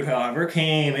squad of crew, however,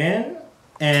 came in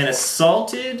and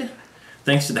assaulted.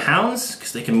 Thanks to the hounds,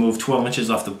 because they can move 12 inches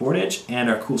off the board edge, and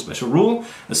our cool special rule,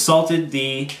 assaulted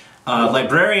the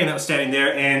librarian that was standing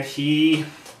there, and he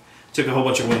took a whole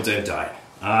bunch of wounds and died.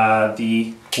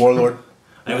 The Warlord.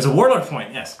 It was a warlord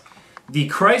point, yes. The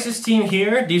crisis team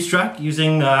here destruck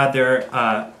using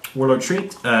their warlord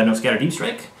trait, no scatter deep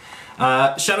strike.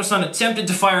 Shadow Sun attempted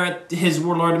to fire at his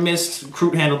warlord, missed.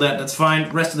 Kroot handled that, that's fine.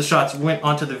 Rest of the shots went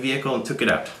onto the vehicle and took it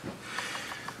out.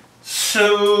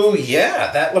 So,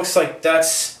 yeah, that looks like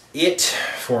that's it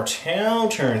for Town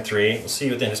Turn 3. We'll see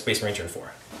you at the end of Space Marine Turn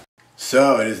 4.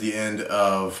 So, it is the end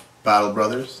of Battle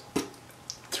Brothers,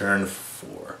 Turn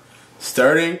 4.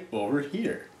 Starting over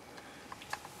here.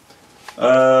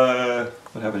 What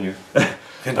happened here?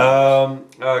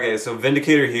 Okay, so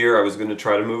Vindicator here, I was going to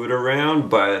try to move it around,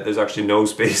 but there's actually no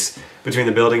space between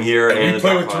the building here and we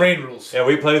play with terrain rules. Yeah,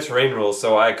 we play with terrain rules,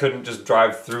 so I couldn't just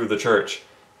drive through the church.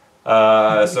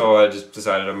 So I just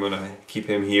decided I'm going to keep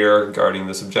him here guarding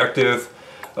this objective.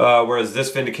 Whereas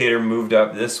this Vindicator moved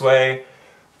up this way,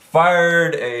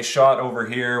 fired a shot over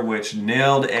here which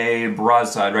nailed a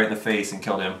broadside right in the face and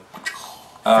killed him.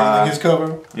 Failing his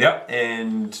cover. Yep,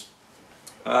 and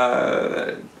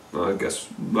well, I guess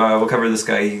we'll cover these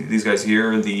guys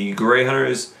here. The Grey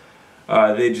Hunters,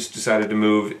 they just decided to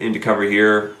move into cover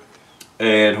here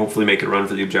and hopefully make it run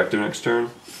for the objective next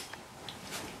turn.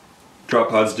 Drop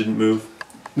pods didn't move.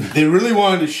 They really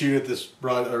wanted to shoot at this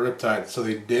Riptide, so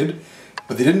they did,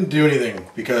 but they didn't do anything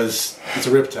because it's a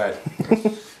Riptide.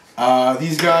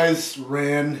 These guys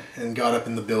ran and got up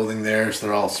in the building there, so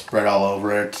they're all spread all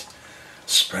over it.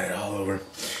 Spread it all over.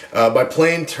 My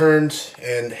plane turned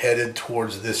and headed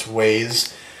towards this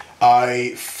ways.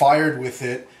 I fired with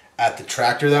it at the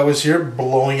tractor that was here,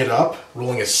 blowing it up,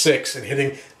 rolling a 6 and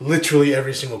hitting literally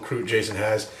every single crew Jason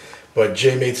has. But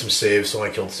Jay made some saves, so I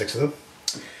killed 6 of them.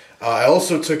 I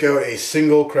also took out a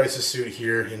single crisis suit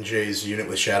here in Jay's unit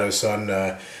with Shadow Sun.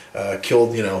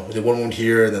 Killed, the one wound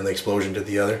here, and then the explosion did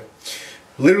the other.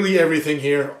 Literally everything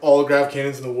here, all the grav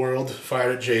cannons in the world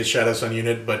fired at Jay's Shadow Sun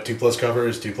unit, but 2+ cover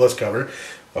is 2+ cover.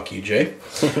 Fuck you, Jay.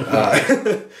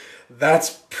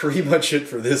 That's pretty much it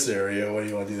for this area. What do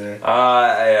you want to do there?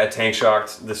 I tank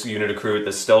shocked this unit of crew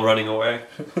that's still running away.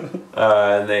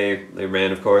 And they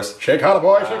ran, of course. Shake Hana,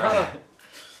 boy, shake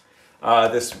Hana.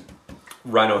 This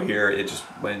Rhino here, it just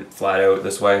went flat out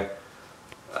this way.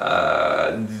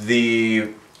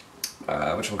 The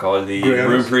whatchamacallit, the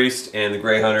Rune Priest and the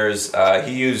Grey Hunters,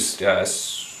 he used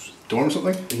Storm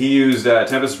something? He used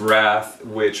Tempest Wrath,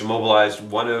 which immobilized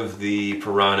one of the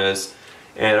piranhas,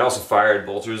 and I also fired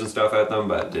bolters and stuff at them,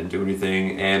 but didn't do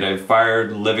anything. And I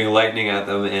fired Living Lightning at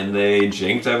them, and they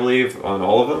jinked, I believe, on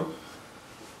all of them.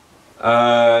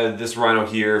 This Rhino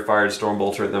here fired Storm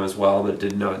Bolter at them as well, but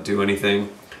did not do anything.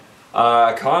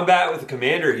 Combat with the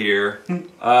commander here.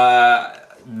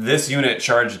 This unit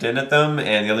charged in at them,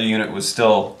 and the other unit was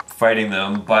still fighting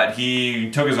them, but he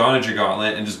took his Onager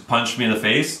Gauntlet and just punched me in the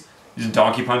face. He just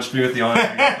donkey punched me with the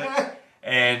Onager Gauntlet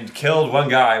and killed one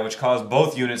guy, which caused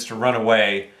both units to run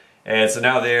away. And so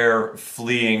now they're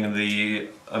fleeing the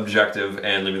objective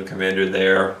and leaving the commander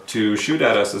there to shoot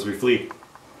at us as we flee.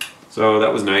 So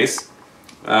that was nice.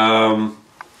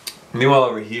 Meanwhile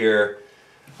over here,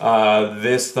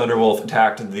 this Thunderwolf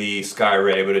attacked the Sky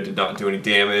Ray, but it did not do any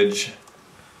damage.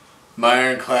 My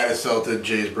Ironclad assaulted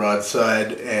Jay's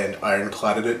broadside and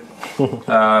ironcladded it.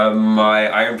 My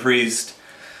Iron Priest,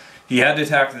 he had to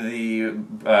attack the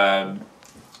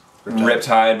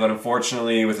Riptide, but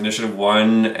unfortunately with initiative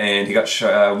 1, and he got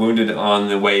wounded on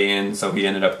the way in, so he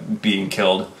ended up being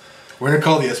killed. We're gonna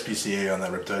call the SPCA on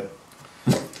that Riptide.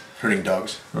 Hurting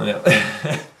dogs. Oh,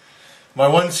 yeah. My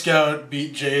one scout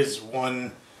beat Jay's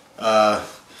one, what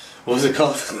was it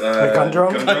called? Gun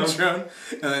drone? Gun drone.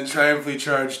 And then triumphantly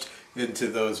charged into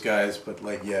those guys, but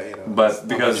like, yeah, you know. But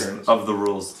because of the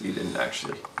rules, he didn't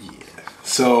actually. Yeah.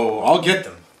 So, I'll get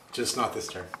them. Just not this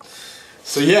turn.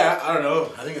 So yeah, I don't know.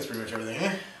 I think that's pretty much everything,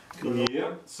 eh?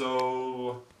 Yeah,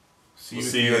 so... See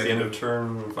See you at the end of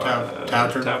turn 5. Tau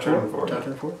turn 4. Tau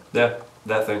turn 4? Yeah,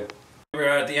 that thing. We're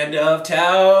at the end of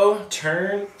Tau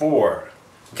turn 4.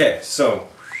 Okay, so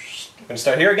I'm gonna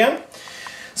start here again.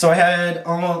 So I had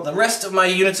all the rest of my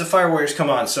units of Fire Warriors come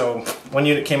on. So one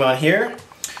unit came on here.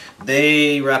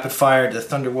 They rapid fired the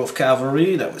Thunderwolf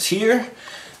Cavalry that was here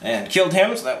and killed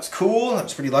him, so that was cool. That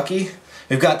was pretty lucky.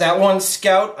 We've got that one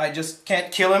scout. I just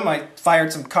can't kill him. I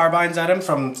fired some carbines at him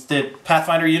from the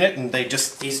Pathfinder unit, and they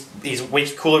just he's way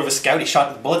cooler of a scout. He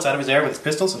shot the bullets out of his air with his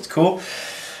pistol, so it's cool.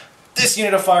 This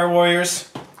unit of Fire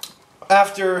Warriors,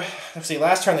 after, let's see,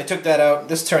 last turn they took that out.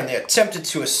 This turn they attempted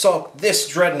to assault this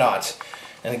Dreadnought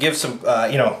and give some,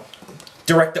 you know,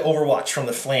 direct the overwatch from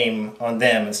the flame on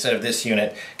them instead of this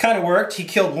unit. Kind of worked. He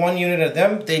killed one unit of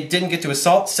them. They didn't get to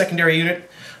assault. Secondary unit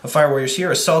of Fire Warriors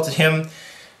here assaulted him.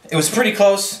 It was pretty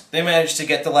close. They managed to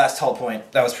get the last hull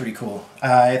point. That was pretty cool.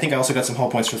 I think I also got some hull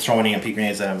points for throwing EMP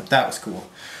grenades at him. That was cool.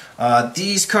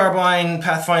 These Carbine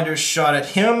Pathfinders shot at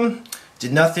him.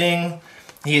 Did nothing.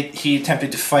 He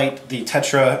attempted to fight the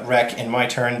Tetra wreck in my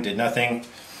turn. Did nothing.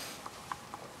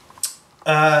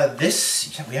 We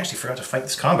actually forgot to fight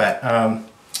this combat.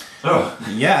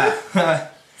 Yeah.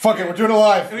 Fuck it, we're doing it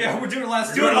live. Yeah, we're doing it live.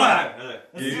 Let's do it live.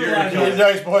 Let's do it live. Get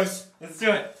dice, boys. Let's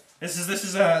do it. This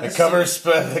is the cover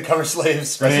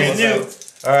slaves. This is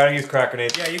new. Alright, I use crack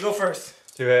grenades. Yeah, you go first.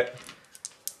 Do it.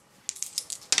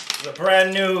 It's a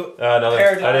brand new No,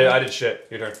 paradigm. I did shit.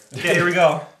 Your turn. Okay, here we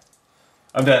go.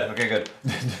 I'm dead. Okay, good.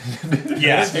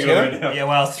 Yeah. Together? Yeah,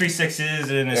 well, 3 6s and it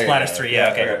There you splatters go. 3.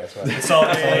 Yeah, okay. That's fine.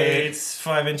 Consolidates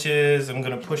 5 inches. I'm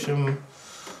gonna push him.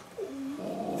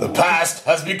 The past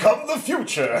has become the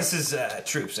future. This is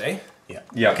troops, eh?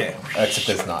 Yeah. Okay. Except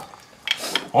it's not.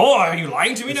 Oh, are you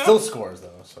lying to me It now? still scores though.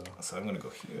 So I'm gonna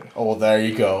go here. Oh, well, there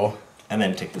you go. And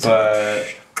then take this But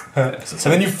And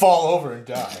then you fall over and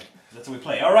die. That's what we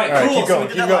play. All right, All right, cool. keep going, So we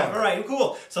did keep that going. live. All right,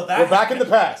 cool. So that We're back in the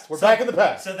past. We're back in the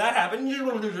past. So that happened. Back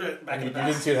in the You didn't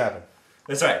past. see it happen.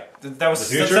 That's right. That was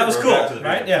The future, that was we're cool, back to the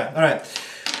right? future. Yeah. All right.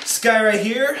 Sky right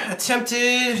here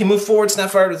attempted. He moved forward, snap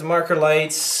fired with the marker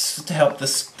lights to help the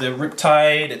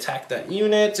Riptide attack that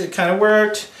unit. It kind of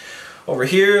worked. Over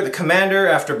here, the commander,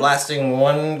 after blasting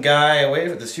one guy away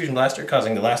with this fusion blaster,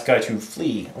 causing the last guy to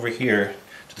flee over here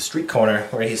to the street corner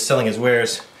where he's selling his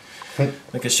wares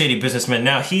like a shady businessman.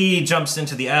 Now he jumps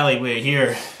into the alleyway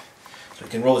here so he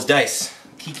can roll his dice.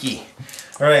 Kiki.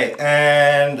 Alright,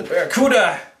 and the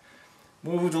Barracuda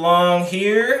moved along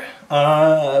here,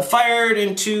 fired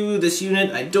into this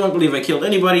unit. I don't believe I killed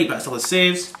anybody, passed all the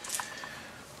saves.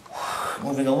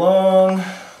 Moving along.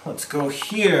 Let's go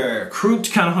here. Crew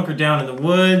kind of hunkered down in the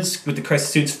woods with the crisis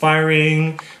suits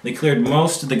firing. They cleared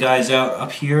most of the guys out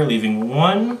up here, leaving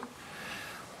one.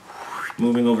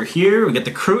 Moving over here, we get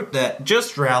the crew that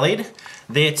just rallied.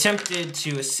 They attempted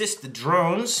to assist the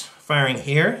drones firing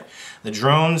here. The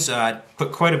drones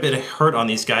put quite a bit of hurt on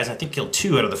these guys. I think killed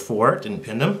 2 out of the 4. Didn't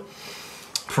pin them.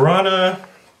 Piranha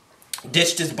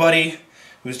ditched his buddy,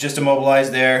 who was just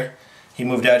immobilized there. He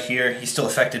moved out here. He's still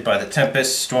affected by the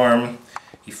Tempest Storm.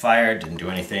 He fired, didn't do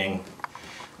anything.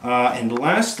 And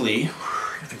lastly,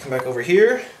 if we come back over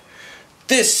here,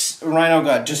 this Rhino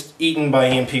got just eaten by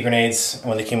EMP grenades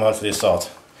when they came out for the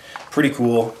assault. Pretty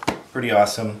cool, pretty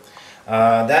awesome.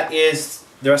 That is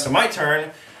the rest of my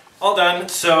turn. All done,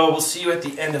 so we'll see you at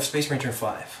the end of Space Marine turn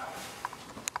 5.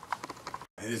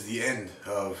 It is the end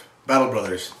of Battle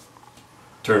Brothers,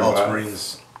 Turn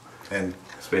Ultramarines, and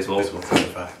Space Wolves. Turn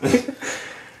 5.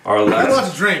 Our I've had a lot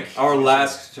last, to drink. our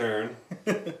last turn.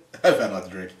 I've had a lot to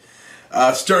drink.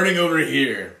 Starting over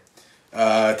here.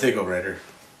 Take over, Ender.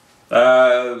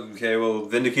 Okay, well,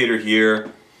 Vindicator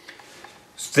here.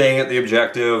 Staying at the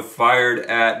objective, fired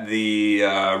at the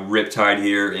Riptide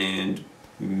here and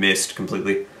missed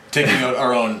completely. Taking out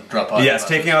our own drop pod. Yes,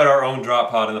 taking out our own drop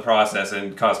pod in the process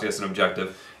and costing us an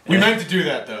objective. We meant to do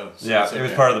that though. So Yeah, it's it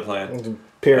was okay. part of the plan.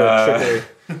 Trickery.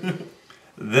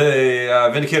 The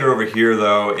Vindicator over here,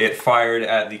 though, it fired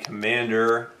at the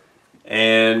commander,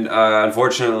 and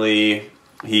unfortunately,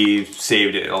 he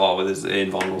saved it all with his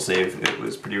invulnerable save. It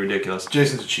was pretty ridiculous.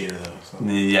 Jason's a cheater though. So.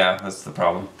 Yeah, that's the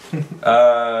problem.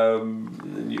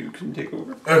 Then you can take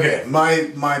over. Okay,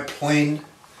 my plane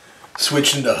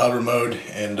switched into hover mode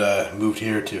and moved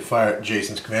here to fire at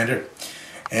Jason's commander,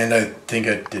 and I think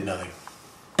I did nothing,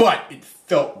 but it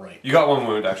felt right. You got one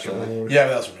wound, actually. Yeah,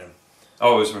 that was from him.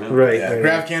 Oh, it was from him? Right. Yeah,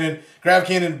 grav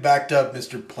cannon backed up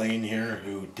Mr. Plane here,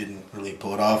 who didn't really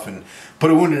pull it off and put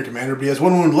a wound in your commander, but he has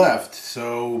one wound left.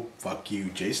 So fuck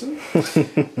you, Jason. What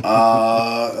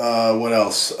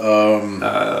else? Is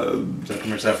that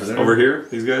commerce after there? Over here,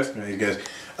 these guys? Yeah, these guys.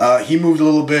 He moved a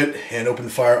little bit and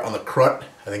opened fire on the Crut.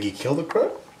 I think he killed the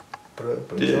Crut.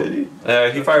 Did he?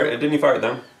 He fired. Didn't he fire at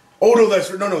them? Oh no, they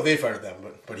fired at them,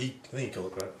 but I think he killed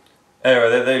the Crut.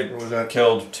 Anyway, What was that?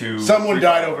 killed two. Someone three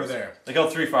died fire over warriors. there. They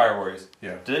killed 3 fire warriors.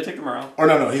 Yeah. Did they take the morale? Or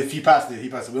no, he passed it.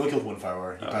 We only killed one fire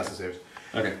warrior. He passed the saves.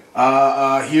 Okay.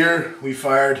 Here we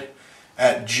fired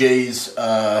at Jay's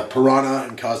Piranha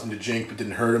and caused him to jink, but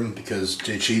didn't hurt him because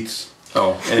Jay cheats.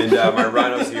 Oh, and my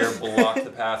rhinos here blocked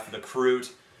the path for the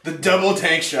Kroot, The double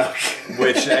tank shock.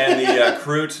 which and the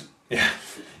Kroot,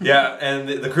 yeah, and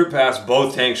the Kroot passed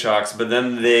both tank shocks, but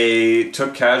then they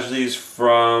took casualties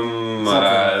from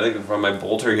I think from my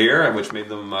bolter here, which made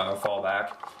them fall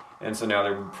back, and so now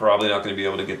they're probably not going to be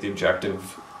able to get the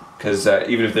objective because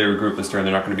even if they regroup this turn,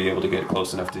 they're not going to be able to get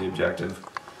close enough to the objective.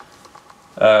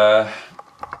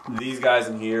 These guys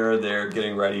in here, they're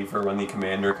getting ready for when the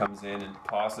commander comes in, and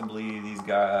possibly these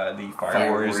guys, the fire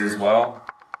warriors as well.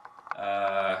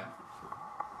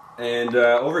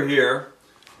 Over here,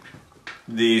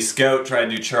 the scout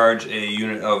tried to charge a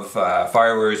unit of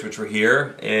fire warriors, which were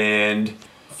here, and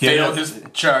Failed his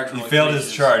charge. He failed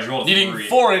his charge. Rolled Needing 3.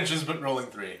 4 inches, but rolling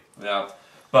 3. Yeah,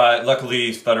 but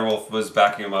luckily Thunderwolf was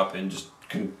backing him up and just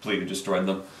completely destroyed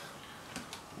them.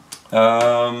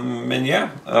 And yeah,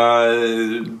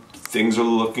 things are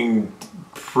looking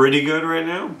pretty good right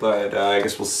now, but I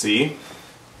guess we'll see.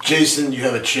 Jason, you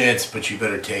have a chance, but you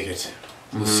better take it.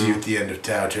 We'll see you at the end of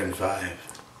Tau turn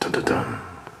 5. So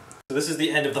this is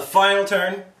the end of the final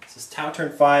turn. This is Tau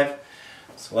turn 5.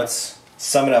 So let's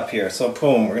sum it up here. So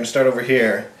boom, we're going to start over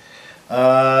here.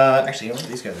 Actually, you know what?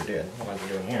 These guys are dead. What am I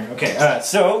doing here? Okay,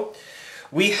 so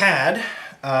we had,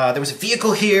 there was a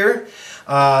vehicle here.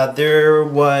 There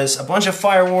was a bunch of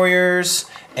fire warriors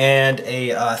and a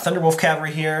Thunderwolf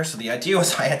cavalry here. So the idea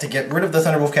was I had to get rid of the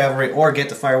Thunderwolf cavalry or get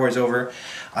the fire warriors over.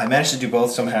 I managed to do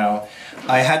both somehow.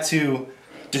 I had to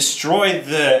destroy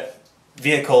the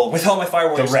vehicle with all my fire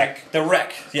warriors. The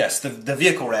wreck. Yes, the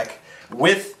vehicle wreck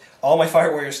with all my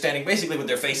fire warriors standing basically with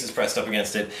their faces pressed up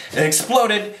against it. It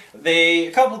exploded. A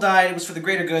couple died. It was for the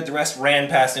greater good. The rest ran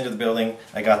past into the building.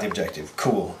 I got the objective.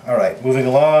 Cool. All right, moving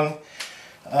along.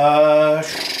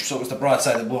 So it was the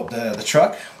broadside that blew up the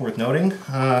truck, worth noting.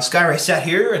 Skyray sat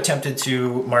here, attempted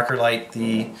to marker light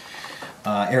the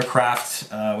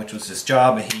aircraft, which was his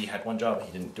job. He had one job,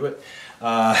 he didn't do it.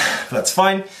 But that's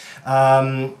fine.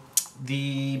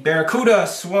 The Barracuda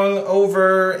swung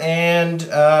over and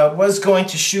was going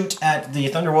to shoot at the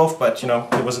Thunderwolf, but you know,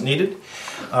 it wasn't needed.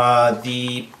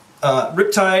 The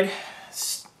Riptide,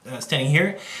 standing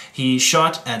here, he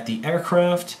shot at the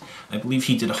aircraft. I believe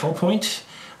he did a hull point.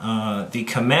 The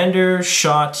commander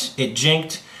shot, it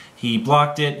jinked, he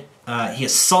blocked it, he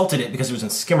assaulted it because it was in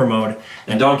skimmer mode.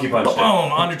 And donkey punched it.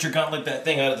 Boom! Underture gauntlet that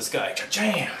thing out of the sky.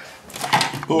 Jam!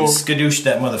 Skadooshed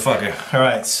that motherfucker.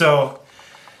 Alright, so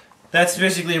that's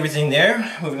basically everything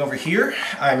there. Moving over here,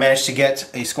 I managed to get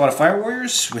a squad of fire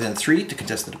warriors within 3 to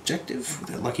contest the objective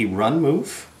with a lucky run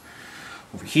move.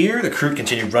 Over here, the crew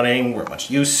continued running, weren't much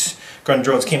use. Grunt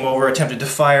drones came over, attempted to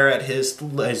fire at his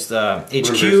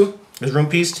HQ, his room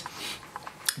piece.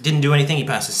 Didn't do anything, he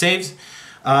passed his saves.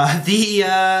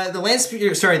 The land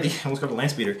speeder, sorry, I almost called it a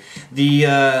land speeder. The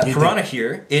piranha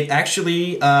here, it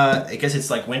actually, I guess it's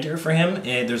like winter for him,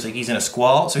 and there's like, he's in a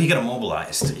squall, so he got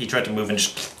immobilized. He tried to move and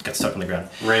just got stuck on the ground.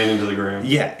 Ran into the ground.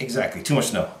 Yeah, exactly, too much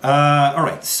snow.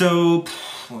 Alright, so,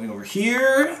 moving over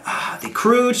here, the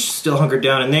Crouch, still hunkered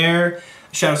down in there.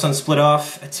 Shadow Sun split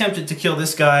off, attempted to kill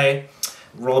this guy,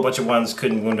 roll a bunch of ones,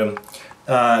 couldn't wound him.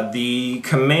 The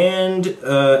Command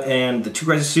and the 2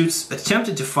 Crisis Suits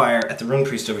attempted to fire at the Rune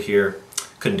Priest over here.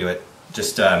 Couldn't do it.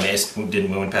 Just missed, didn't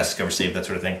move and pass discover save, that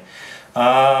sort of thing.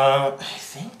 I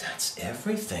think that's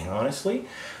everything, honestly.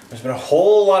 There's been a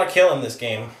whole lot of killing this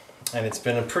game, and it's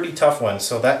been a pretty tough one,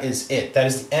 so that is it. That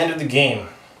is the end of the game.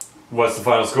 What's the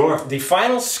final score? The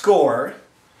final score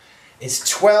is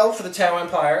 12 for the Tau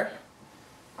Empire,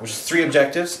 which is 3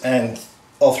 objectives, and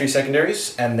all 3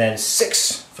 secondaries, and then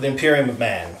 6 for the Imperium of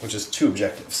Man, which is 2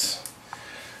 objectives.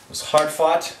 It was hard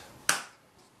fought, but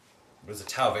it was a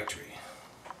Tau victory.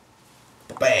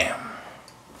 Bam!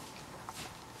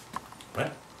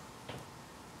 What?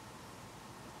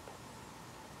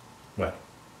 What?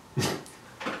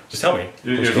 Just tell me.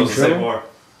 You're supposed to say more.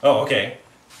 Oh, okay.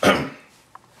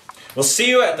 We'll see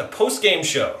you at the post-game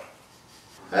show.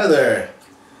 Hi there.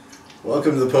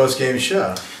 Welcome to the post-game show.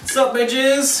 What's up,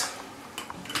 bitches?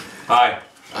 Hi.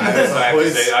 I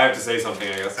have to say something,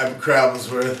 I guess. I'm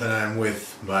Crowdlesworth, and I'm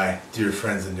with my dear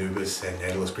friends Anubis and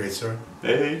Daedalus Greatsword.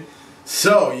 Hey.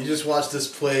 So, you just watched us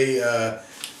play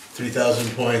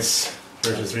 3,000 points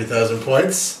versus 3,000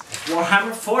 points.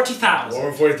 Warhammer 40,000.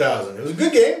 Warhammer 40,000. It was a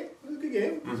good game. It was a good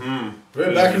game. Mm-hmm.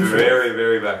 Very back and forth. Very,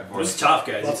 very back and It forth. was tough,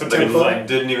 guys. Lots of Like, tempo. I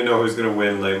didn't even know who was going to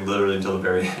win, like, literally until the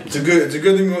very end. It's a good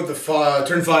thing with the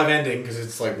turn 5 ending, because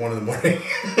it's like 1 in the morning.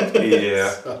 Yeah.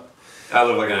 So. I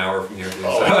live like an hour from here.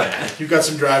 Oh, you've got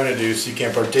some driving to do, so you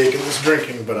can't partake in this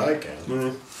drinking, but I can.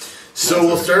 Mm-hmm. So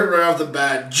we'll start right off the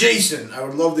bat. Jason, I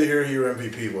would love to hear who your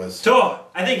MVP was. So,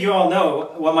 I think you all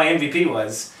know what my MVP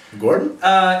was. Gordon?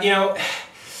 You know,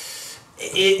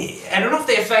 I don't know if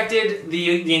they affected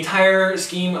the entire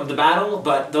scheme of the battle,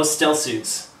 but those stealth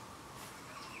suits.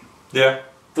 Yeah.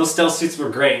 Those stealth suits were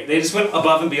great. They just went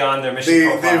above and beyond their mission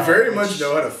profile. They very much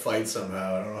know how to fight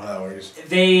somehow. I don't know how that works.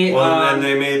 They Well, and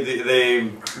they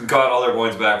got all their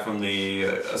points back from the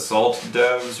assault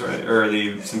devs, right? Or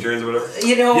the Centurions or whatever.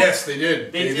 you know, Yes, they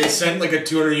did. They They did. sent like a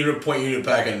 200 point unit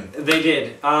pack in. they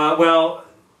did. Well,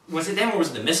 was it them or was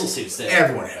it the missile suits that?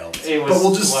 Everyone helped. It was But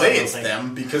we'll just one of say those it's things.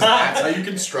 them because that's how you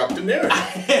construct a narrative.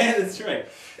 That's right.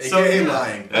 AKA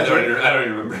lying. I don't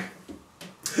even remember.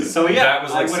 So yeah, That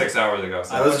was like I would- 6 hours ago.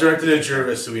 So. I was directed at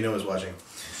Jervis, so we know who's watching.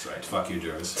 That's right. Fuck you,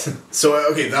 Jervis. So,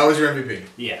 okay, that was your MVP.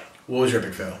 Yeah. What was your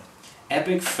epic fail?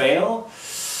 Epic fail?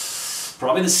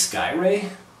 Probably the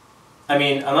Skyray. I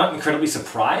mean, I'm not incredibly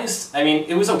surprised. I mean,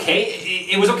 it was okay.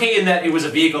 It was okay in that it was a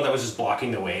vehicle that was just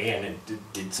blocking the way and it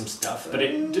did some stuff, but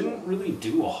it didn't really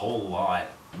do a whole lot,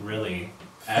 really.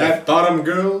 Fat bottom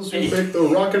girls who make the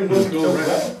rock and roll go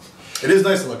round. It is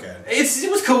nice to look at. It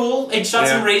was cool. It shot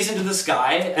some rays into the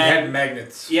sky. It had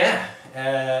magnets. Yeah,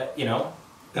 you know.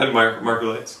 Had marker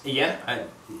lights. Yeah,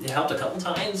 it helped a couple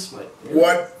times, but...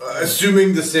 What,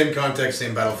 assuming the same context,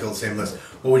 same battlefield, same list,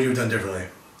 what would you have done differently,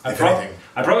 if anything?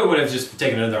 I probably would have just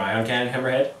taken another ion cannon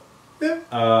hammerhead.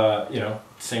 Yeah. You know,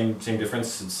 same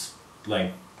difference. It's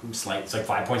like slight. It's like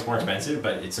 5 points more expensive,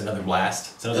 but it's another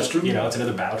blast. It's another, That's true. You know, it's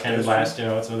another battle cannon blast. You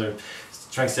know, it's another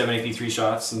strength 7 AP3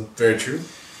 shots and. Very true.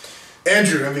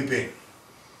 Andrew, MVP.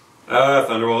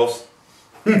 Thunderwolves.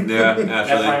 Yeah,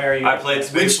 naturally. primary I played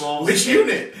Space Wolves. Which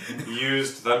unit?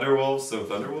 Used Thunderwolves, so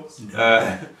Thunderwolves.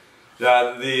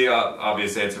 The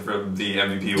obvious answer for the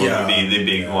MVP would be the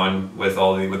big one with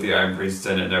the Iron Priests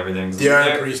in it and everything. The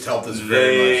Iron Priest helped us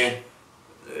very much.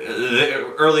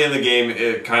 Early in the game,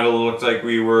 it kind of looked like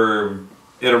we were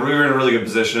in a really good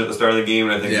position at the start of the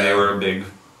game, and I think they were a big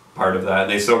part of that.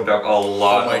 And they soaked up a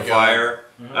lot of fire.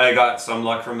 Mm-hmm. I got some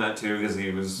luck from that too because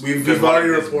he was. We've already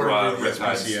reported the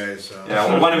SPCA, so. Yeah,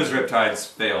 well, one of his Riptides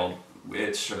failed,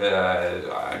 which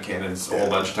cannons a whole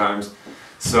bunch of times.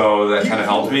 So that kind of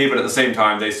helped me, but at the same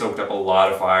time, they soaked up a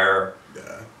lot of fire.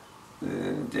 Yeah.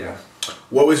 And, yeah.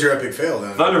 What was your epic fail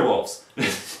then? Thunderwolves.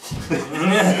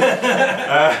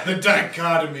 The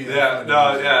dichotomy.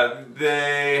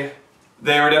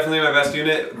 They were definitely my best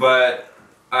unit, but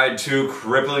I had 2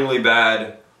 cripplingly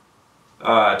bad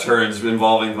turns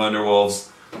involving Thunderwolves.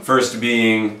 First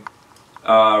being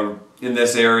in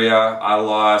this area, I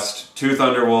lost 2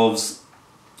 Thunderwolves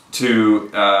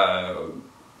to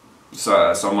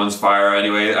someone's fire.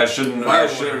 Anyway, I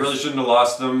really shouldn't have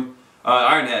lost them.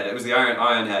 Ironhead. It was the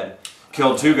Ironhead.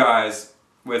 Killed 2 guys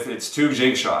with its 2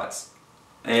 Jink shots.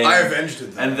 And, I avenged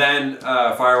it. Though. And then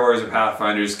Fire Warriors or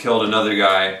Pathfinders killed another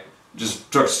guy.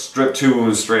 Just stripped 2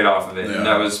 wounds straight off of it, and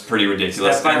that was pretty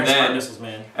ridiculous. That fire missiles,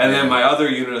 man. And then my other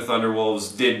unit of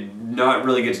Thunderwolves did not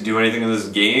really get to do anything in this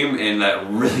game, and that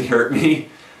really hurt me.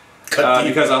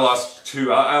 Because I lost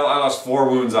 2. I lost 4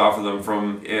 wounds off of them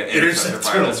from interceptor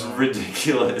fire. That's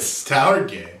ridiculous. Tower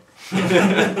game.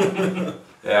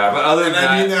 Yeah, but other than that,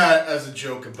 I mean that as a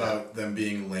joke about them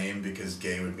being lame because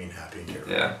gay would mean happy and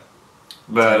carefree. Yeah,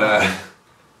 but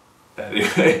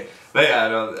anyway, but yeah,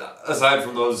 no, aside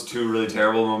from those 2 really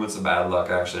terrible moments of bad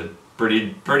luck, actually,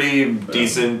 pretty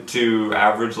decent to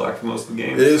average luck for most of the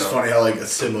game. It is funny how like a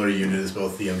similar unit is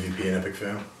both the MVP and Epic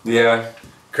Fail. Yeah,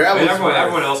 Crab. I mean,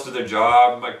 everyone else did their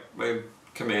job. My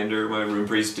commander, my Rune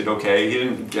Priest, did okay. He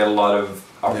didn't get a lot of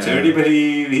opportunity, but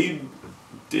he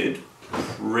did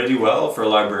pretty well for a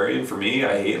librarian. For me,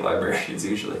 I hate librarians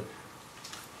usually.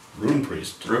 Rune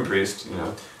Priest. Rune Priest, you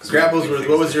know. Grapplesworth,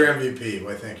 what was your MVP?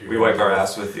 Why, thank you. We wipe our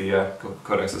ass with the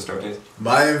Codex Astartes.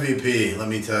 My MVP, let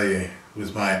me tell you,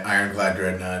 was my Ironclad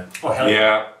Dreadnought. Oh, hell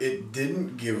yeah. It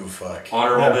didn't give a fuck.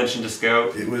 Honorable mention to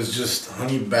Scout. It was just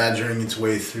honey badgering its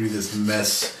way through this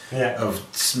mess of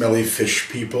smelly fish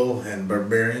people and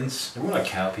barbarians. They're more like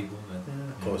cow people, but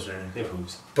closer. they have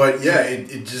hooves. But yeah,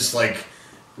 it just like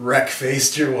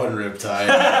wreck-faced your one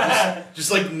Riptide.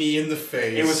 just like knee in the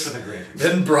face. It was for the greater.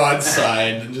 Then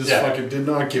broadside and just fucking did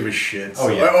not give a shit. Oh,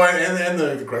 yeah. And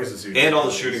the crisis suit. And all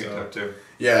the shooting it took too.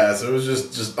 Yeah, so it was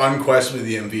just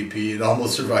unquestionably the MVP. It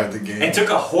almost survived the game. It took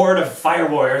a horde of Fire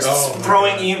Warriors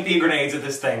throwing God. EMP grenades at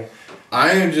this thing.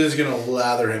 I am just gonna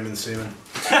lather him in semen.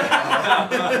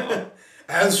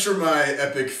 As for my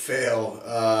epic fail,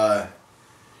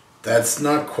 that's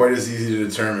not quite as easy to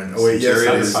determine. Oh wait, yes,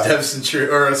 it is. Dev Centurion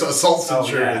or Assault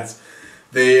Centurions.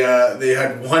 They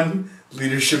had one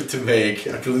leadership to make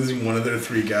after losing one of their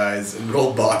 3 guys and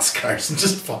rolled boxcars and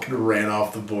just fucking ran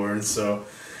off the board. So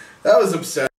that was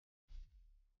upsetting.